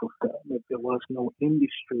for film, if there was no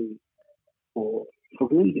industry for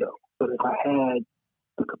video, but if I had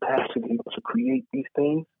the capacity to create these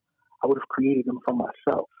things, I would have created them for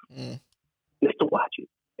myself, Mm, just to watch it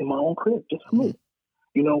in my own crib, just for mm, me.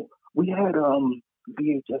 You know, we had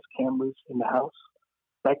VHS cameras in the house.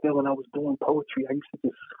 Back then when I was doing poetry, I used to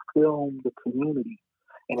just film the community,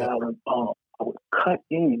 and then yep. I would cut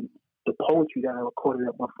in the poetry that I recorded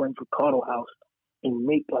at my friend's Ricardo house and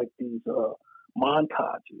make like these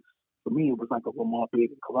montages. For me, it was like a remote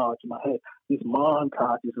big collage in my head. These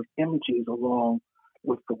montages of images along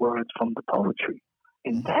with the words from the poetry,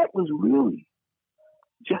 and Mm, that was really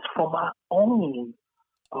just for my own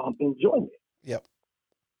enjoyment. yep.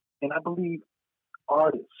 And I believe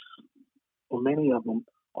artists, or many of them,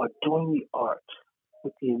 are doing the art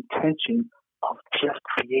with the intention of just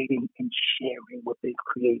creating and sharing what they've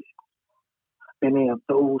created. Then there are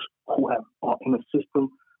those who are in a system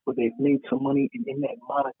where they've made some money, and in that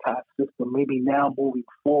monetized system, maybe now moving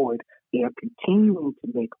forward, they are continuing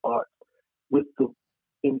to make art with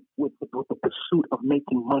with the pursuit of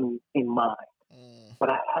making money in mind. Mm, But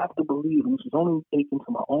I have to believe, and this is only taken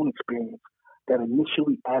from my own experience, that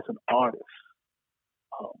initially as an artist,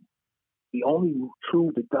 um, the only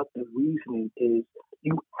true deductive reasoning is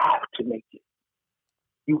you have to make it.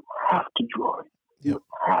 You have to draw it. yep. You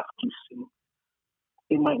have to sing.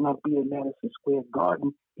 It might not be at Madison Square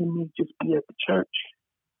Garden. It may just be at the church.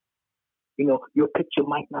 You know, your picture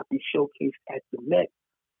might not be showcased at the Met,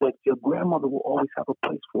 but your grandmother will always have a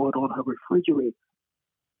place for it on her refrigerator.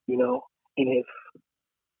 You know, and if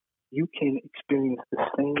you can experience the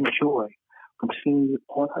same joy from seeing it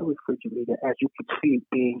on her refrigerator as you can see it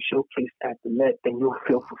being showcased at the Met, then you'll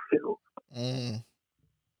feel fulfilled. Mm,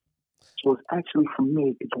 So it's actually for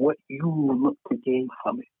me, it's what you look to gain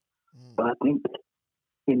from it. mm, But I think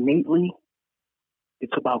innately,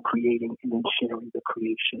 it's about creating and then sharing the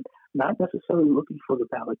creation, not necessarily looking for the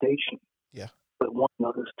validation, yeah. but wanting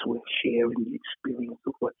others to share in the experience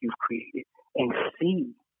of what you've created and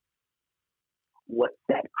see what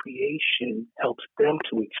that creation helps them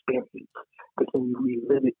to experience. Because when you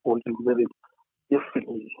relive it or you live it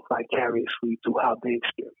differently, vicariously through how they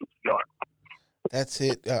experience the art. That's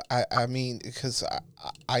it. I mean, because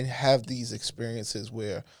I have these experiences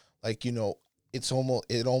where, like,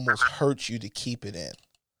 it almost hurts you to keep it in.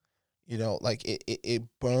 Like it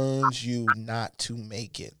burns you not to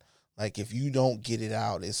make it. Like if you don't get it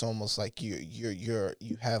out, it's almost like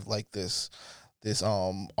you have like this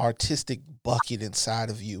artistic bucket inside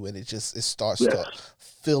of you, and it starts Yes, to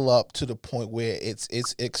fill up to the point where it's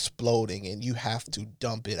exploding and you have to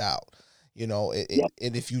dump it out. yes,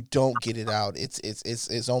 And if you don't get it out,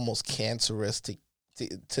 it's almost cancerous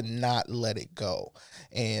to not let it go.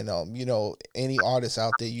 And any artist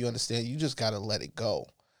out there, you understand, you just got to let it go.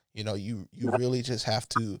 You really just have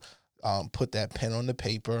to put that pen on the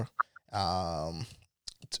paper, um,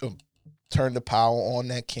 to turn the power on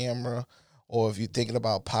that camera, or if you're thinking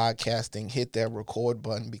about podcasting, hit that record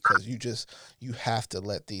button, because you have to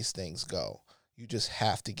let these things go. You just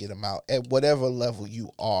have to get them out at whatever level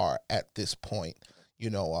you are at this point.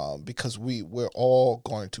 Because we're all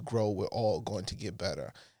going to grow, we're all going to get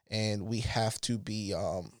better, and we have to be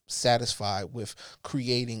satisfied with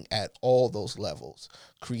creating at all those levels.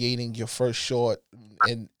 Creating your first short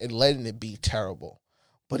and letting it be terrible,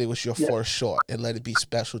 but it was your yes, first short, and let it be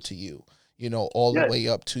special to you. All the yes. way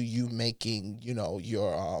up to you making, your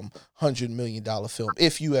 $100 million film,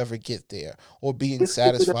 if you ever get there, or being If it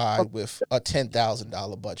satisfied with a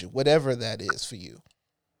 $10,000 budget, whatever that is for you.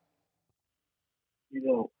 you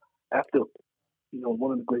know, after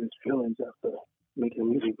one of the greatest feelings after making a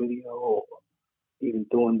music video or even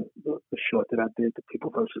doing the short that I did, the People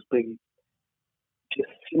versus Biggie, just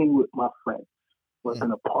sitting with my friends who have Mm,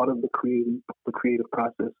 been a part of the creative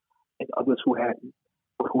process, and others who hadn't,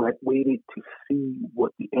 but who had waited to see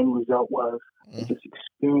what the end result was, and mm, just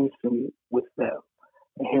experiencing it with them,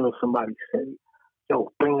 and hearing somebody say,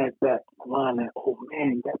 "Yo, bring that back, line that. Oh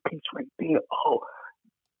man, that piece right there. Oh,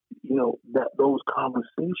 that those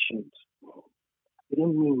conversations. It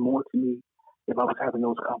didn't mean more to me if I was having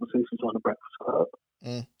those conversations on the Breakfast Club.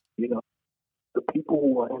 mm, You know, the people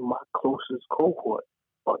who are in my closest cohort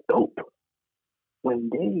are dope. When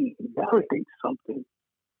they validate something,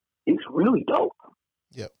 it's really dope.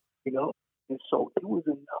 yep. You know, and so it was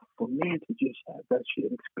enough for me to just have that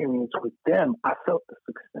shared experience with them. I felt the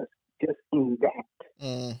success just in that.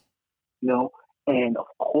 Mm, You know, and of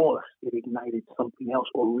course, it ignited something else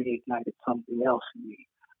or reignited something else in me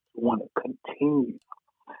to want to continue.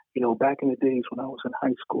 Back in the days when I was in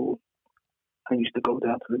high school, I used to go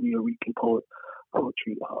down to the New York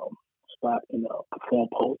poetry spot and perform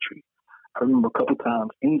poetry. I remember a couple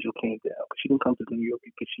times Angel came down, but she didn't come to the New York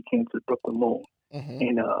because she came to Brooklyn Mall. Mm-hmm.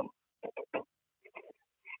 And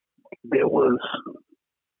there was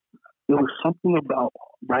there was something about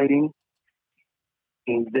writing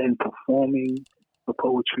and then performing the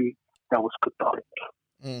poetry that was cathartic.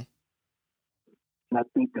 Mm. And I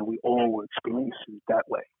think that we all were experiencing it that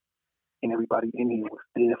way. And everybody in here was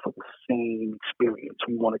there for the same experience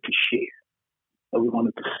we wanted to share. And we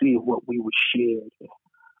wanted to see if what we would share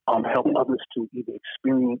help others to either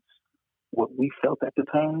experience what we felt at the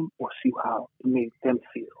time or see how it made them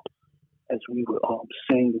feel as we were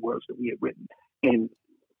saying the words that we had written. And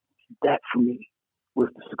that for me was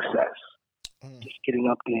the success. Mm. Just getting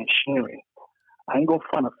up there and sharing. I ain't gonna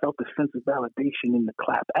front. I felt a sense of validation in the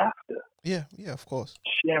clap after Yeah, yeah, of course.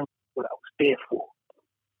 sharing what I was there for.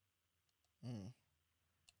 Mm.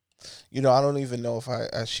 I don't even know if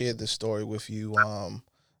I shared this story with you.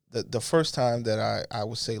 The first time that I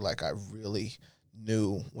would say like I really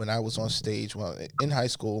knew when I was on stage when in high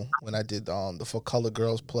school when I did the For Color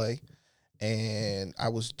Girls play, and I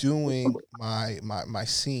was doing my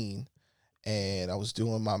scene, and I was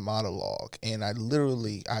doing my monologue, and I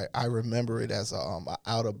remember it as a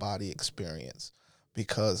out of body experience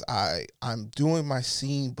because I'm doing my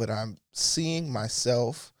scene, but I'm seeing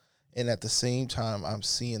myself, and at the same time I'm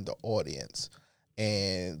seeing the audience,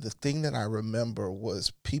 and the thing that I remember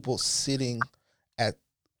was people sitting at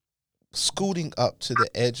scooting up to the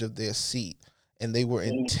edge of their seat, and they were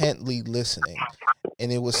intently listening,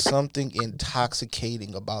 and it was something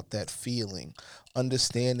intoxicating about that feeling,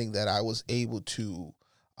 understanding that I was able to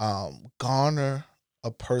garner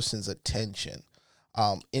a person's attention,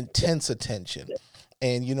 intense attention.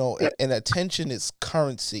 And and attention is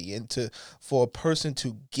currency, and to for a person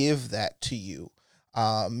to give that to you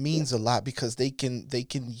means a lot because they can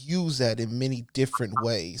use that in many different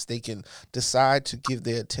ways. They can decide to give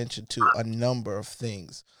their attention to a number of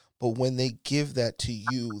things, but when they give that to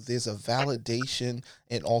you, there's a validation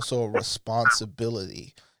and also a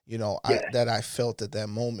responsibility, Yeah, that I felt at that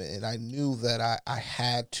moment. And I knew that I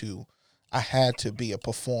had to be a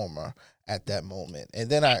performer at that moment. And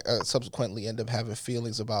then I subsequently ended up having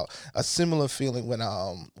feelings about a similar feeling when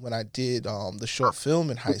I did the short film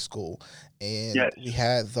in high school, yes, and we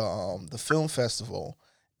had the film festival,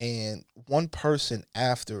 and one person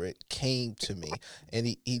after it came to me, and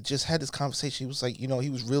he just had this conversation. He was like, he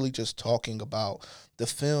was really just talking about the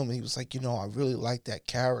film, and he was like, I really like that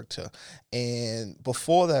character. And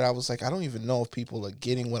before that, I was like, I don't even know if people are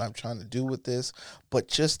getting what I'm trying to do with this, but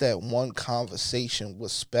just that one conversation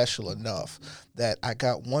was special enough that I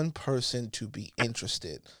got one person to be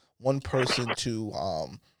interested, one person to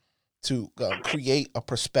create a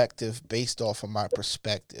perspective based off of my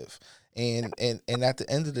perspective. And at the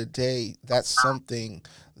end of the day, that's something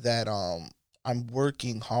that I'm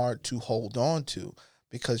working hard to hold on to,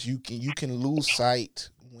 because you can lose sight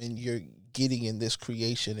when you're getting in this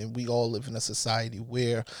creation, and we all live in a society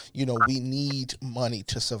where we need money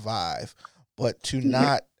to survive, but to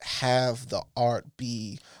not have the art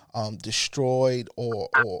be destroyed or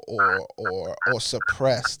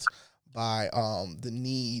suppressed by the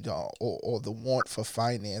need or the want for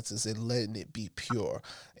finances, and letting it be pure.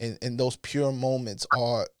 And those pure moments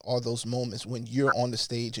are those moments when you're on the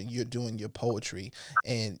stage and you're doing your poetry,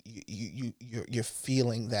 and you're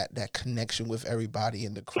feeling that connection with everybody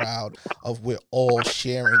in the crowd, of we're all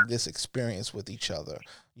sharing this experience with each other,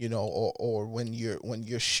 or when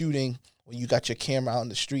you're shooting, when you got your camera out on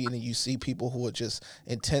the street and you see people who are just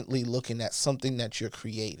intently looking at something that you're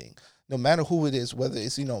creating, no matter who it is, whether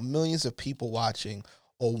it's millions of people watching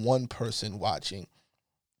or one person watching,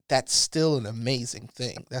 that's still an amazing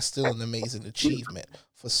thing. That's still an amazing achievement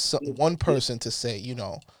for one person to say, you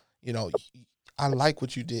know, I like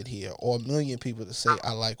what you did here, or a million people to say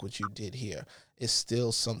I like what you did here, is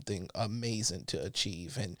still something amazing to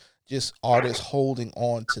achieve. And just artists holding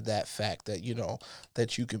on to that fact that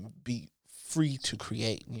that you can be free to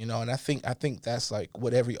create, and I think that's like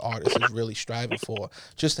what every artist is really striving for,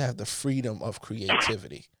 just to have the freedom of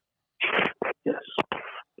creativity. yes.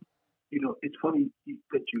 It's funny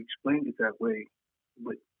that you explained it that way,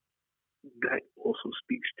 but that also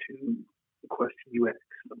speaks to the question you asked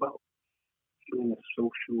about feeling a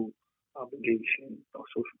social obligation or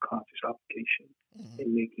social conscious obligation Hmm.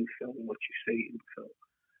 in making film and what you say in film.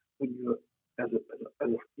 When you're as a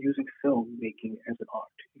using film making as an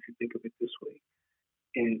art, if you think of it this way,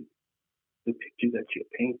 and the picture that you're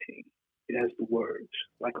painting, it has the words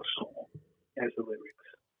like a song, it has the lyrics.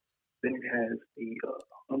 Then it has the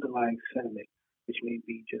underlying sentiment, which may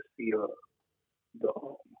be just the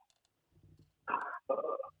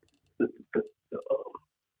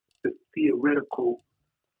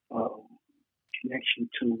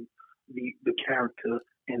the character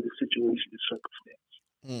and the situation and circumstance.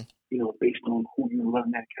 Mm. Based on who you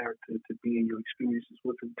learn that character to be and your experiences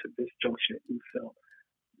with them to this juncture in film.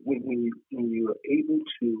 When you are able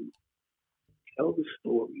to tell the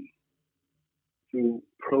story through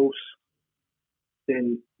prose,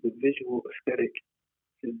 then the visual aesthetic,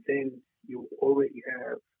 and then you already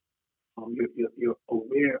have you're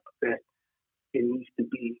aware that it needs to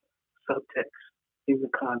be subtext in the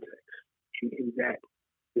context, and in that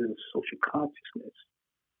there's a social consciousness.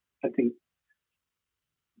 I think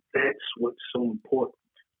that's what's so important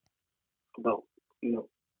about you know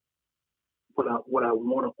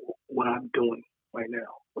what I'm doing right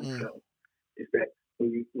now with Mm. film is that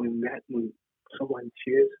when someone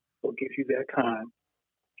cheers or gives you that time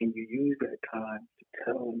and you use that time to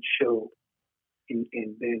tell and show and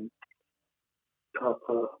then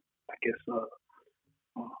I guess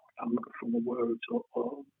I'm looking for the words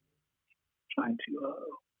or trying to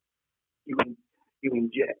you you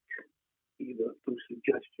inject either through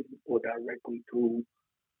suggestion or directly through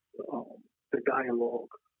um, the dialogue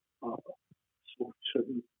uh,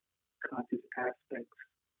 certain conscious aspects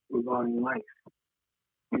regarding life.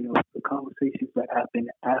 The conversations that happen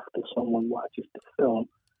after someone watches the film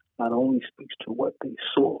not only speaks to what they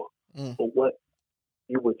saw, Mm. but what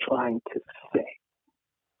you were trying to say.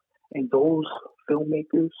 And those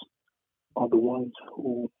filmmakers are the ones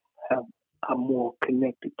who have I'm more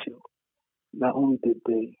connected to. Not only did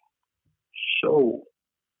they show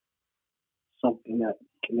something that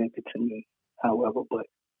connected to me, however, but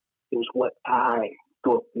it was what I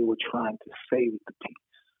thought they were trying to say with the piece.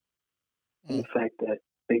 And Mm. the fact that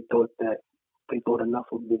they thought enough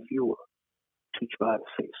of the viewer to try to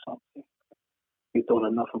say something. They thought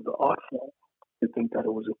enough of the art form to think that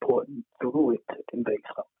it was important through it to convey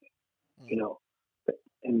something. You Mm. know,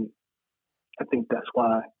 and I think that's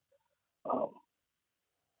why um,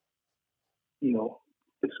 you know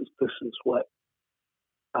this is what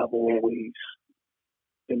I've always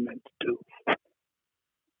been meant to do.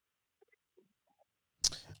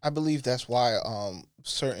 I believe that's why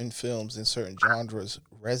certain films and certain genres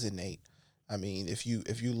resonate. I mean, if you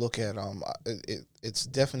look at it's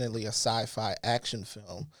definitely a sci-fi action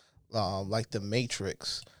film, like The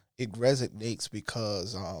Matrix. It resonates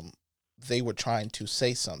because they were trying to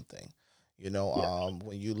say something. Yes,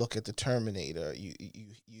 When you look at the Terminator,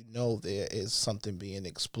 you know there is something being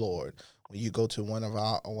explored. When you go to one of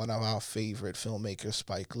our favorite filmmakers,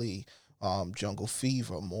 Spike Lee, Jungle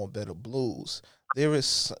Fever, More Better Blues,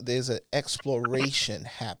 there's an exploration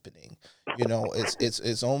happening.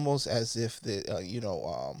 It's almost as if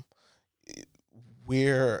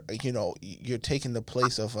where you're taking the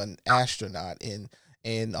place of an astronaut, and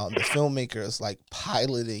the filmmaker is like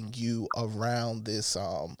piloting you around this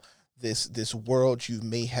world you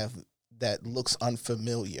may have that looks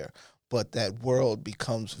unfamiliar, but that world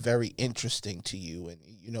becomes very interesting to you, and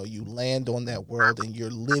you land on that world and you're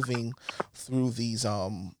living through these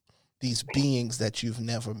beings that you've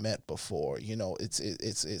never met before. It's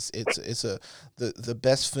a the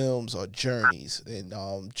best films are journeys,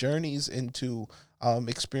 and journeys into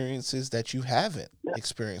experiences that you haven't yes,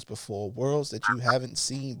 experienced before, worlds that you haven't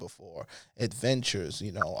seen before, adventures.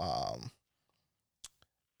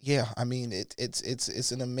 Yeah, I mean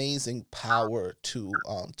it's an amazing power to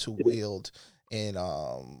it is. wield, and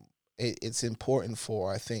it's important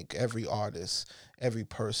for, I think, every artist, every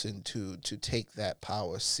person to take that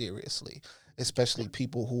power seriously, especially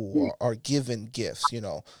people who Mm, are given gifts.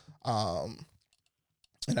 Um,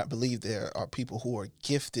 and I believe there are people who are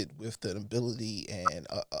gifted with an ability and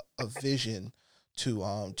a vision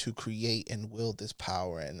to create and wield this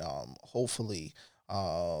power, and hopefully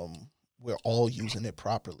um, we're all using it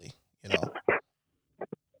properly. You know.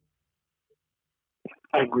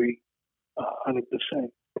 I agree, 100%.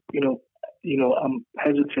 You know, I'm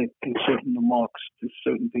hesitant in certain remarks to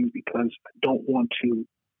certain things because I don't want to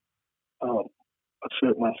um,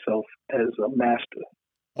 assert myself as a master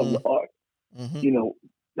of Mm. the art. Mm-hmm. You know,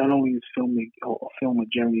 not only is filming or film a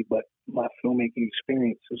journey, but my filmmaking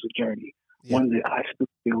experience is a journey. Yeah. One that I still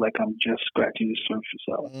feel like I'm just scratching the surface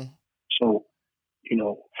of. Mm. So,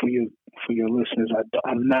 for your listeners,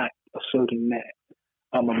 I'm not asserting that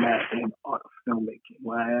I'm a master in the art of filmmaking.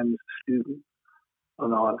 What I am is a student of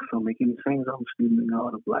the art of filmmaking. The same as I'm a student in the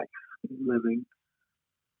art of life, living,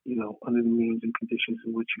 under the means and conditions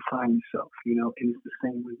in which you find yourself. And it's the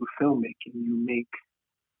same way with filmmaking. You make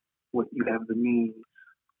what you have the means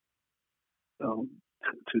um,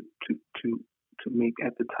 to, to, to, to make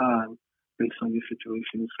at the time based on your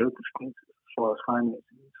situation and circumstances as far as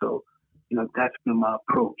financing. So, that's been my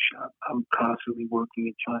approach. I'm constantly working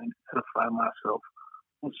and trying to edify myself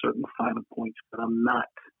on certain finer points, but I'm not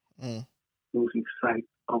Mm. losing sight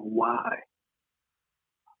of why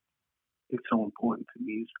it's so important to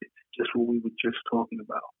me. It's just what we were just talking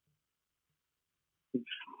about. It's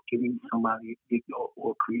giving somebody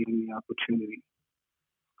or creating the opportunity,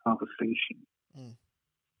 conversation Mm.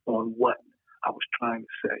 on what I was trying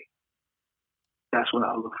to say. That's what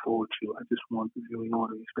I look forward to. I just want the viewing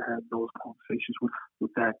audience to have those conversations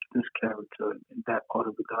with that this character and that part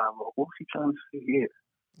of the dialogue. What was he trying to say here?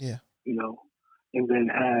 Yeah. You know, and then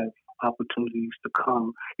have opportunities to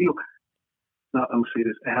come. Now I'm gonna say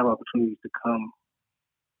this: have opportunities to come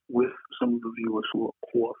with some of the viewers who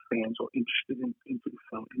are fans or interested into the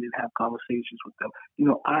film, and then have conversations with them.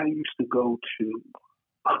 I used to go to.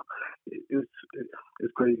 It's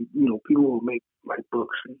it's crazy. People will write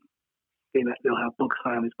books and they'll have book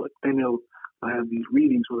signings, but then they'll have these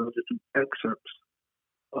readings where they'll just do excerpts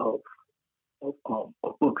of of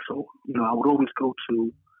books. So I would always go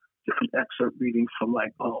to different excerpt readings from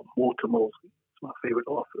like Walter Mosley. It's my favorite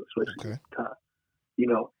author, especially Okay. at the time. You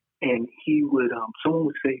know, and he would someone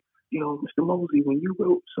would say, Mr. Mosley, when you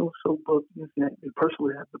wrote so so book, this and that, the person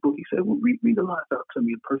would have the book. He said, well, read the lines out to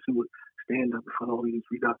me. The person would stand up in front of the audience,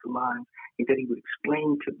 read out the lines, and then he would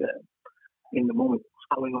explain to them in the moment what's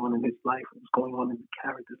going on in his life, what's going on in the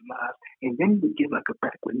character's lives, and then he would give like a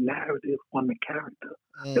backward narrative on the character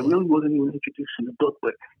that Mm. really wasn't even introduced in the book,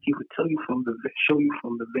 but he would show you from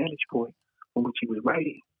the vantage point from which he was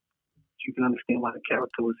writing. So you can understand why the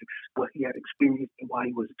character was what he had experienced and why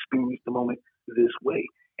he was experiencing the moment this way.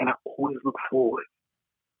 And I always look forward,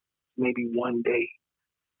 maybe one day,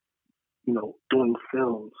 doing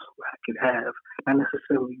films where I could have not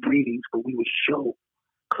necessarily readings, but we would show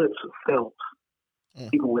clips of films.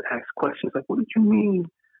 Mm. People would ask questions like, "What did you mean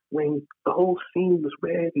when the whole scene was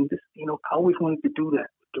red?" And this, I always wanted to do that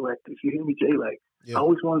with directors. You hear me, Jay? Like, I Yeah.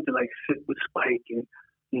 always wanted to like sit with Spike and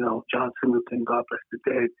John Singleton, God bless the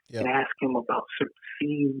dead, Yeah. and ask him about certain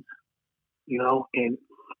scenes, and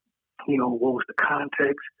what was the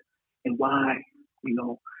context and why, you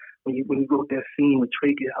know. When you wrote that scene with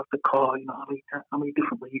Trey get out the car, how many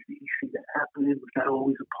different ways did you see that happening? Was that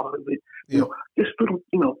always a part of it? Yeah. Just little,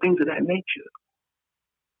 things of that nature.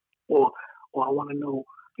 Or I want to know,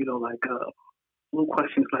 like little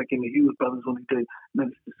questions like in the Hughes Brothers when they did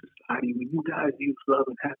Minister Society. When you guys use Love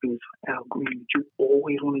and Happiness for Al Green, did you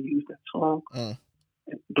always want to use that song Mm.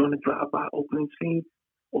 during the drive-by opening scene?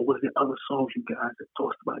 Or was there other songs you guys had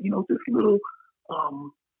talked about? Just little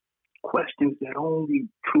um, questions that only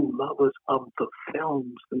true lovers of the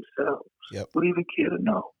films themselves Yep. would even care to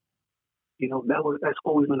know. That's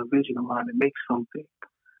always been a vision of mine to make something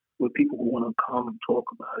where people will want to come and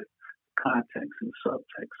talk about it, context and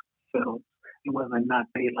subtext films, and whether or not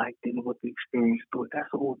they liked it and what they experienced through it. That's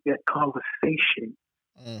all that conversation,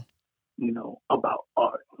 Mm. about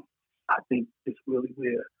art. I think is really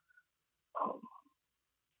where um,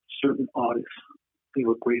 certain artists leave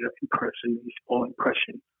a greater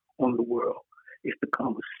impression on the world. It's the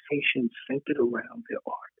conversation centered around their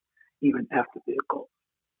art, even after they're gone.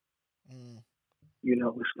 Mm.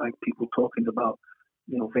 It's like people talking about,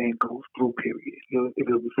 Van Gogh's Blue Period. If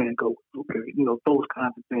it was Van Gogh's Blue Period, those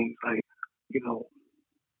kinds of things. Like, you know,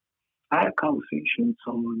 I had a conversation with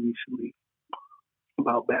someone recently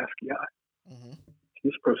about Basquiat. Mm-hmm.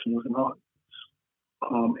 This person was an artist,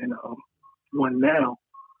 and one now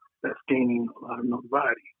that's gaining a lot of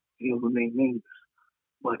notoriety. He'll remain nameless,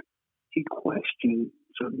 but he questioned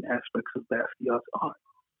certain aspects of Basquiat's art.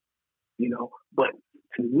 But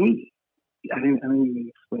to me, I didn't even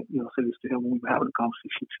explain, say this to him when we were having a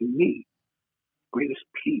conversation. To me, greatest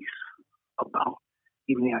piece about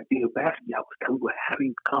even the idea of Basquiat was that we were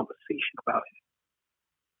having a conversation about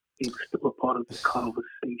it. It was still a part of the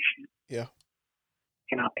conversation. Yeah.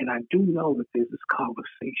 And I do know that there's this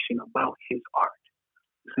conversation about his art.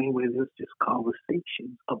 The same way there's just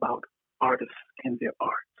conversations about artists and their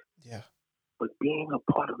art. Yeah. But being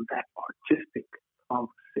a part of that artistic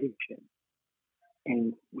conversation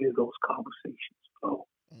and where those conversations go,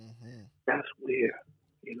 Mm-hmm. that's where,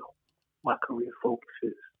 my career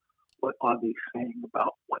focuses. What are they saying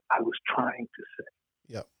about what I was trying to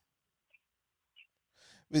say? Yep.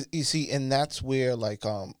 You see, and that's where, like,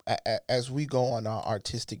 as we go on our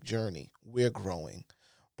artistic journey, we're growing.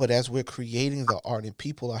 But as we're creating the art and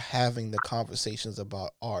people are having the conversations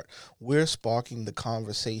about art, we're sparking the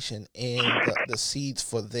conversation and the seeds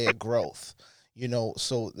for their growth.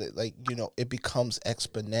 So like, it becomes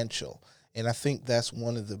exponential. And I think that's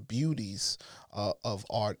one of the beauties of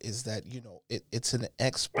art is that, it's an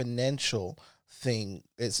exponential thing.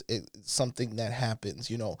 It's something that happens.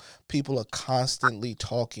 People are constantly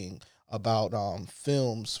talking about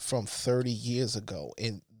films from 30 years ago,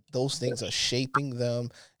 and Those things are shaping them,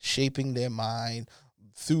 shaping their mind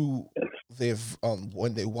through their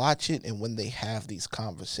when they watch it and when they have these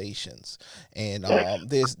conversations. And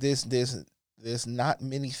there's not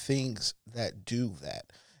many things that do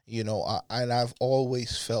that. And I've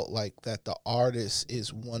always felt like that the artist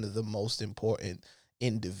is one of the most important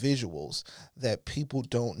individuals that people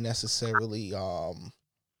don't necessarily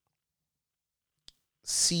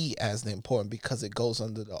see as important because it goes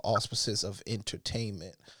under the auspices of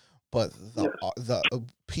entertainment. But Yes. the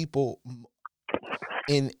people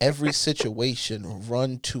in every situation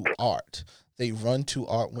run to art. They run to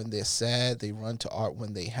art when they're sad. They run to art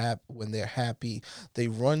when they're happy. They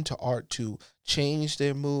run to art to change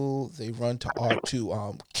their mood. They run to art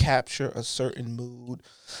to capture a certain mood.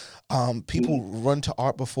 People run to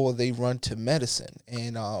art before they run to medicine,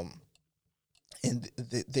 and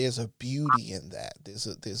there's a beauty in that.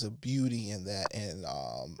 There's a beauty in that, and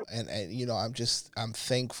I'm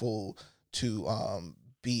thankful to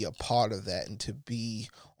be a part of that and to be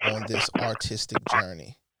on this artistic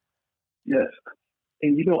journey. Yes.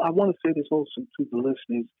 And I want to say this also to the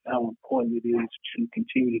listeners how important it is to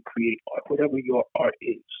continue to create art, whatever your art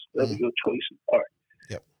is, whatever Mm. your choice of art.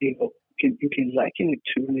 Yep. You can liken it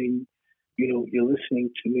to when you're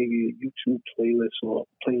listening to maybe a YouTube playlist or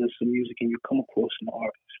a playlist of music, and you come across an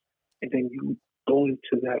artist, and then you go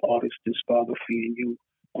into that artist's discography and you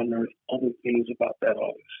unearth other things about that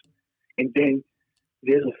artist, and then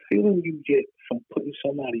there's a feeling you get from putting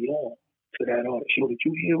somebody on to that artist. Did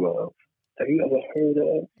you hear of? Have you ever heard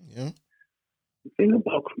of? Yeah. The thing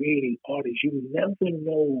about creating art is you never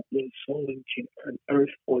know when someone can unearth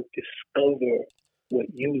or discover what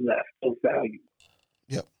you left of value.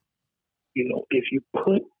 Yep. If you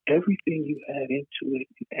put everything you had into it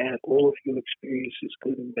and add all of your experiences,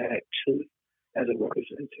 good and bad, to it as a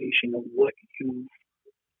representation of what you've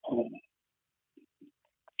um,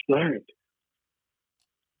 learned,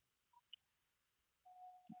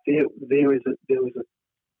 there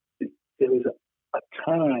is a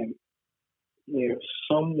time where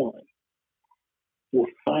someone will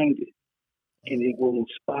find it and it will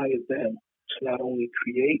inspire them to not only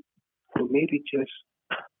create, but maybe just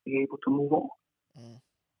be able to move on. Mm.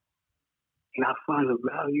 And I find a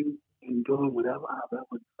value in doing whatever I've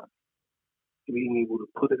ever done, being able to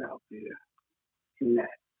put it out there in that.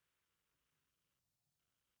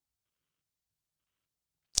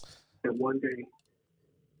 And one day,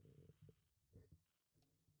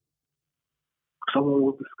 someone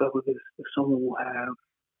will discover this, and someone will have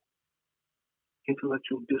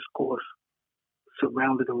intellectual discourse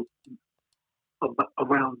surrounded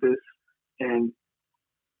around this, and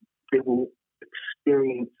they will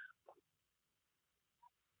experience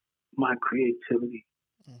my creativity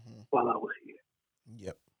Mm-hmm. while I was here.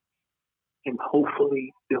 Yep. And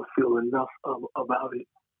hopefully they'll feel enough about it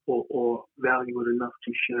or value it enough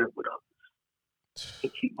to share it with others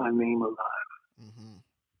and keep my name alive. Mm-hmm.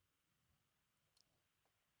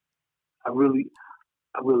 I really,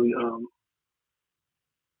 I really,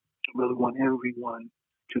 really want everyone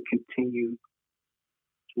to continue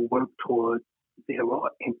to work toward their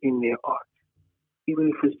art and in their art. Even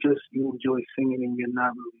if it's just you enjoy singing and you're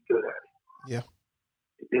not really good at it. Yeah.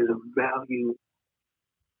 There's a value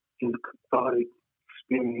in the cathartic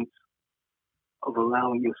experience of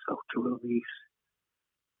allowing yourself to release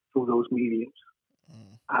through those mediums.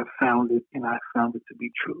 Mm. I found it, and I found it to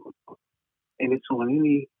be true. And it's on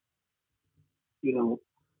any, you know,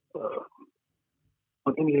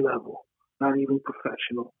 on any level, not even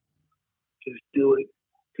professional. Just do it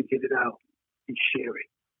to get it out and share it.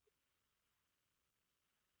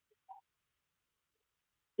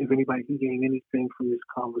 If anybody can gain anything from this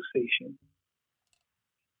conversation,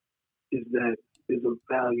 is that there's a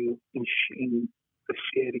value in the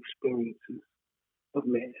shared experiences of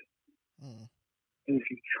man. Mm. And if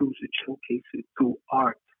you choose to showcase it through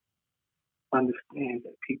art, understand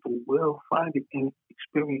that people will find it and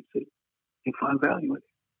experience it and find value in it.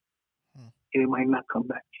 Mm. And it might not come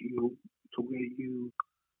back to you to where you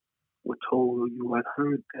were told or you had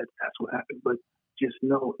heard that that's what happened, but just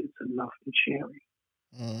know it's enough in sharing.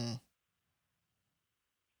 Mm.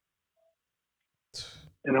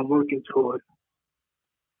 And I'm working toward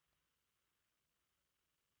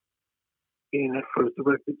being that first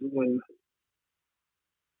director to win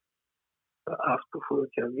the Oscar for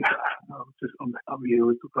Academy. I'm here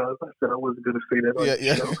with the surprised. I said I wasn't going to say that on Yeah. the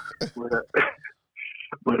Yeah. show,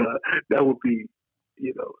 but that would be,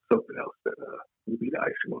 something else that would be the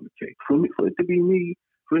icing on the cake. For it to be me,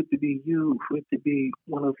 for it to be you, for it to be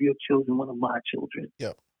one of your children, one of my children,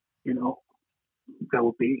 Yep. That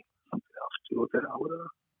would be something else too that I would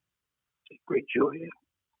take great joy in.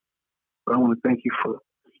 But I want to thank you for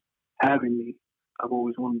having me. I've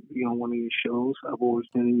always wanted to be on one of your shows. I've always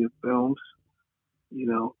been in your films,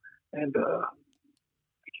 and I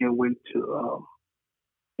can't wait to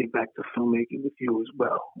get back to filmmaking with you as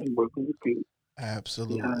well and working with you behind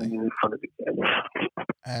Absolutely. and in front of the camera.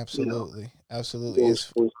 Absolutely. Absolutely.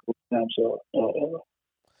 Those times are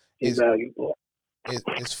It's invaluable.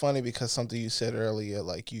 it's funny because something you said earlier,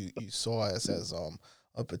 like you saw us as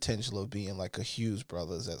a potential of being like a Hughes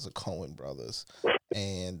brothers, as a Coen brothers,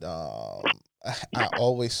 and I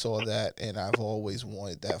always saw that, and I've always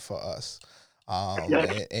wanted that for us.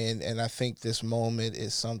 Yes, And I think this moment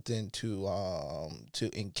is something to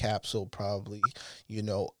encapsulate, probably,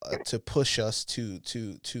 to push us to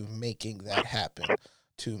making that happen,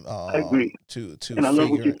 I agree. to And I love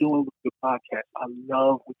what you're figure. doing with your podcast. I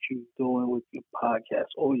love what you're doing with your podcast,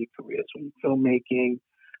 all your careers, from filmmaking,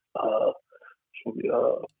 uh, from,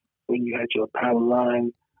 when you had your power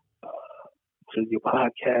line, uh, to your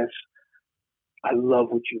podcast. I love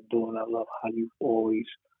what you're doing. I love how you've always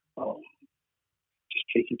um, just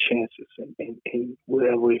taking chances and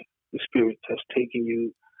wherever the spirit has taken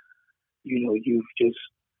you, you've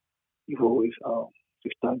always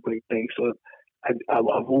just done great things. So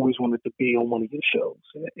I've always wanted to be on one of your shows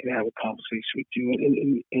and have a conversation with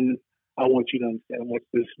you. And I want you to understand what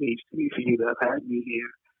this means to me, for you to have had me here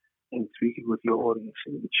and speaking with your audience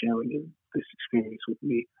and sharing this experience with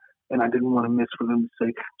me. And I didn't want to miss for them to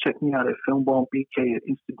say, check me out at Filmbomb BK at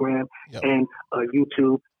Instagram Yep. and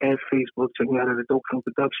YouTube and Facebook. Check me out at Adult Film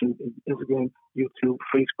Production, Instagram, YouTube,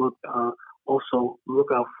 Facebook. Also, look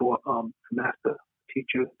out for Master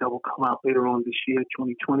Teacher that will come out later on this year,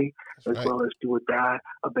 2020, That's as right. well as Do or Die,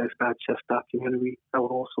 a Best Bad Chess documentary that will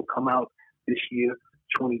also come out this year,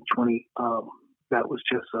 2020. That was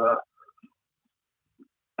just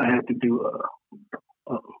I had to do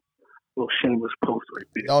a little shameless post right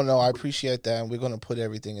there. No, I appreciate that, and we're gonna put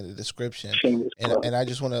everything in the description. Shameless And plug. I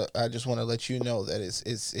just wanna let you know that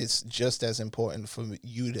it's just as important for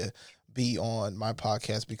you to be on my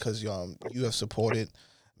podcast, because you have supported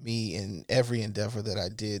me in every endeavor that I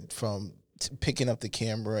did, from picking up the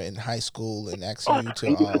camera in high school and asking Oh, you to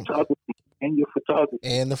and your photography. And your photography.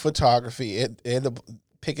 and the photography,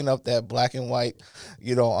 picking up that black and white,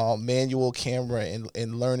 manual camera,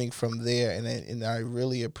 and learning from there. And I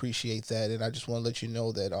really appreciate that. And I just want to let you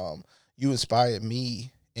know that you inspired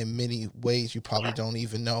me in many ways you probably don't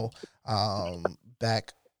even know.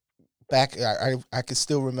 Back I can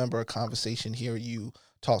still remember a conversation here. You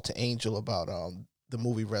talked to Angel about the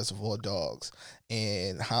movie Reservoir Dogs,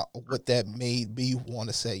 and how what that made me want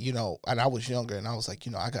to say, and I was younger, and I was like,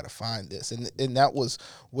 I gotta find this. And that was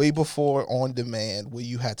way before on demand, where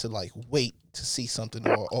you had to like wait to see something,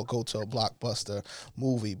 or go to a blockbuster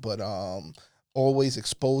movie. But always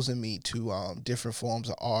exposing me to different forms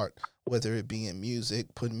of art, whether it be in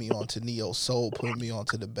music, putting me onto neo soul, putting me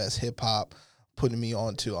onto the best hip hop, putting me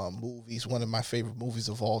on to movies. One of my favorite movies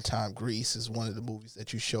of all time, Grease, is one of the movies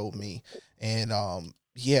that you showed me. And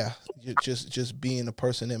yeah, just being a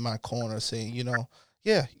person in my corner saying,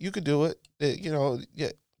 yeah, you could do it. Yeah,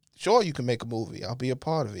 sure, you can make a movie. I'll be a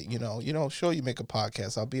part of it. Sure, you make a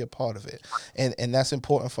podcast. I'll be a part of it. And that's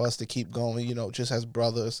important for us to keep going. Just as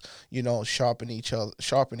brothers, sharpening each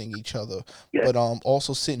other, Yes. but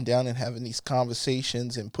also sitting down and having these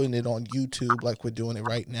conversations and putting it on YouTube like we're doing it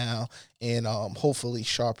right now, and hopefully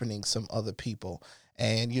sharpening some other people.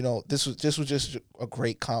 And this was just a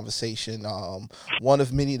great conversation, one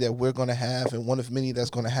of many that we're going to have, and one of many that's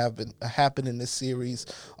going to happen in this series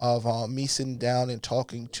of me sitting down and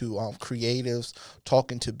talking to creatives,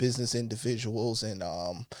 talking to business individuals, and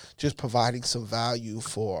just providing some value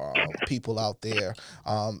for people out there,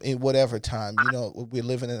 in whatever time. We're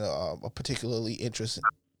living in a particularly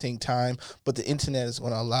interesting time, but the internet is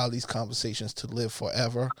going to allow these conversations to live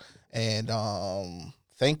forever. And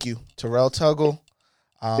thank you, Terrell Tuggle.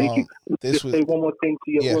 Thank you. This Just was say one more thing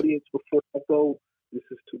to your Yeah. audience before I go. This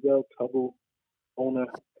is Terrell Tuggle, owner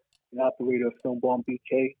and operator of Film Bomb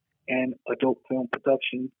BK and Adult Film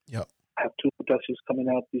Production. Yep. I have two productions coming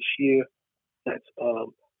out this year. That's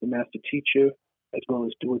The Master Teacher, as well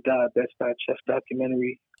as Do or Die, Best Bad Chess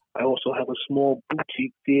documentary. I also have a small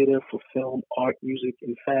boutique theater for film, art, music,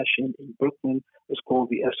 and fashion in Brooklyn. It's called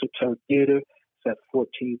the Esoteric Theater. It's at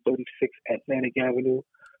 1436 Atlantic Avenue.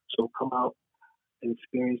 So come out and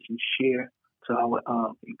experience and share to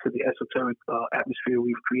the esoteric atmosphere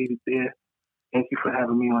we've created there. Thank you for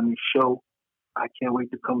having me on this show. I can't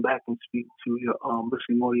wait to come back and speak to your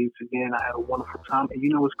listening audience again. I had a wonderful time, and you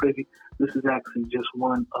know what's crazy? This is actually just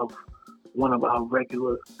one of our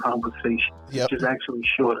regular conversations, Yep. which is actually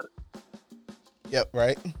shorter. Yep.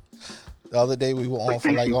 Right. The other day we were on for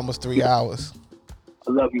Thank like you. almost 3 hours.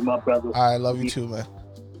 I love you, my brother. I love you too, man.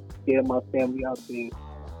 Yeah, my family out there.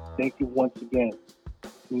 Thank you once again.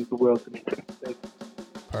 It means the world to me. Thank you.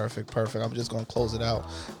 Perfect. I'm just going to close it out.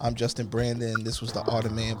 I'm Justin Brandon. This was the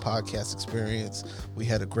Automan Podcast Experience. We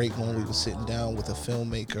had a great one. We were sitting down with a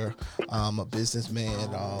filmmaker, a businessman,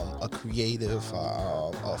 a creative,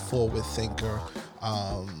 a forward thinker,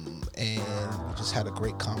 and we just had a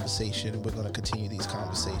great conversation. We're going to continue these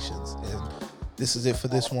conversations. And this is it for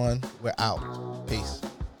this one. We're out. Peace.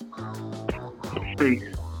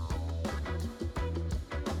 Peace.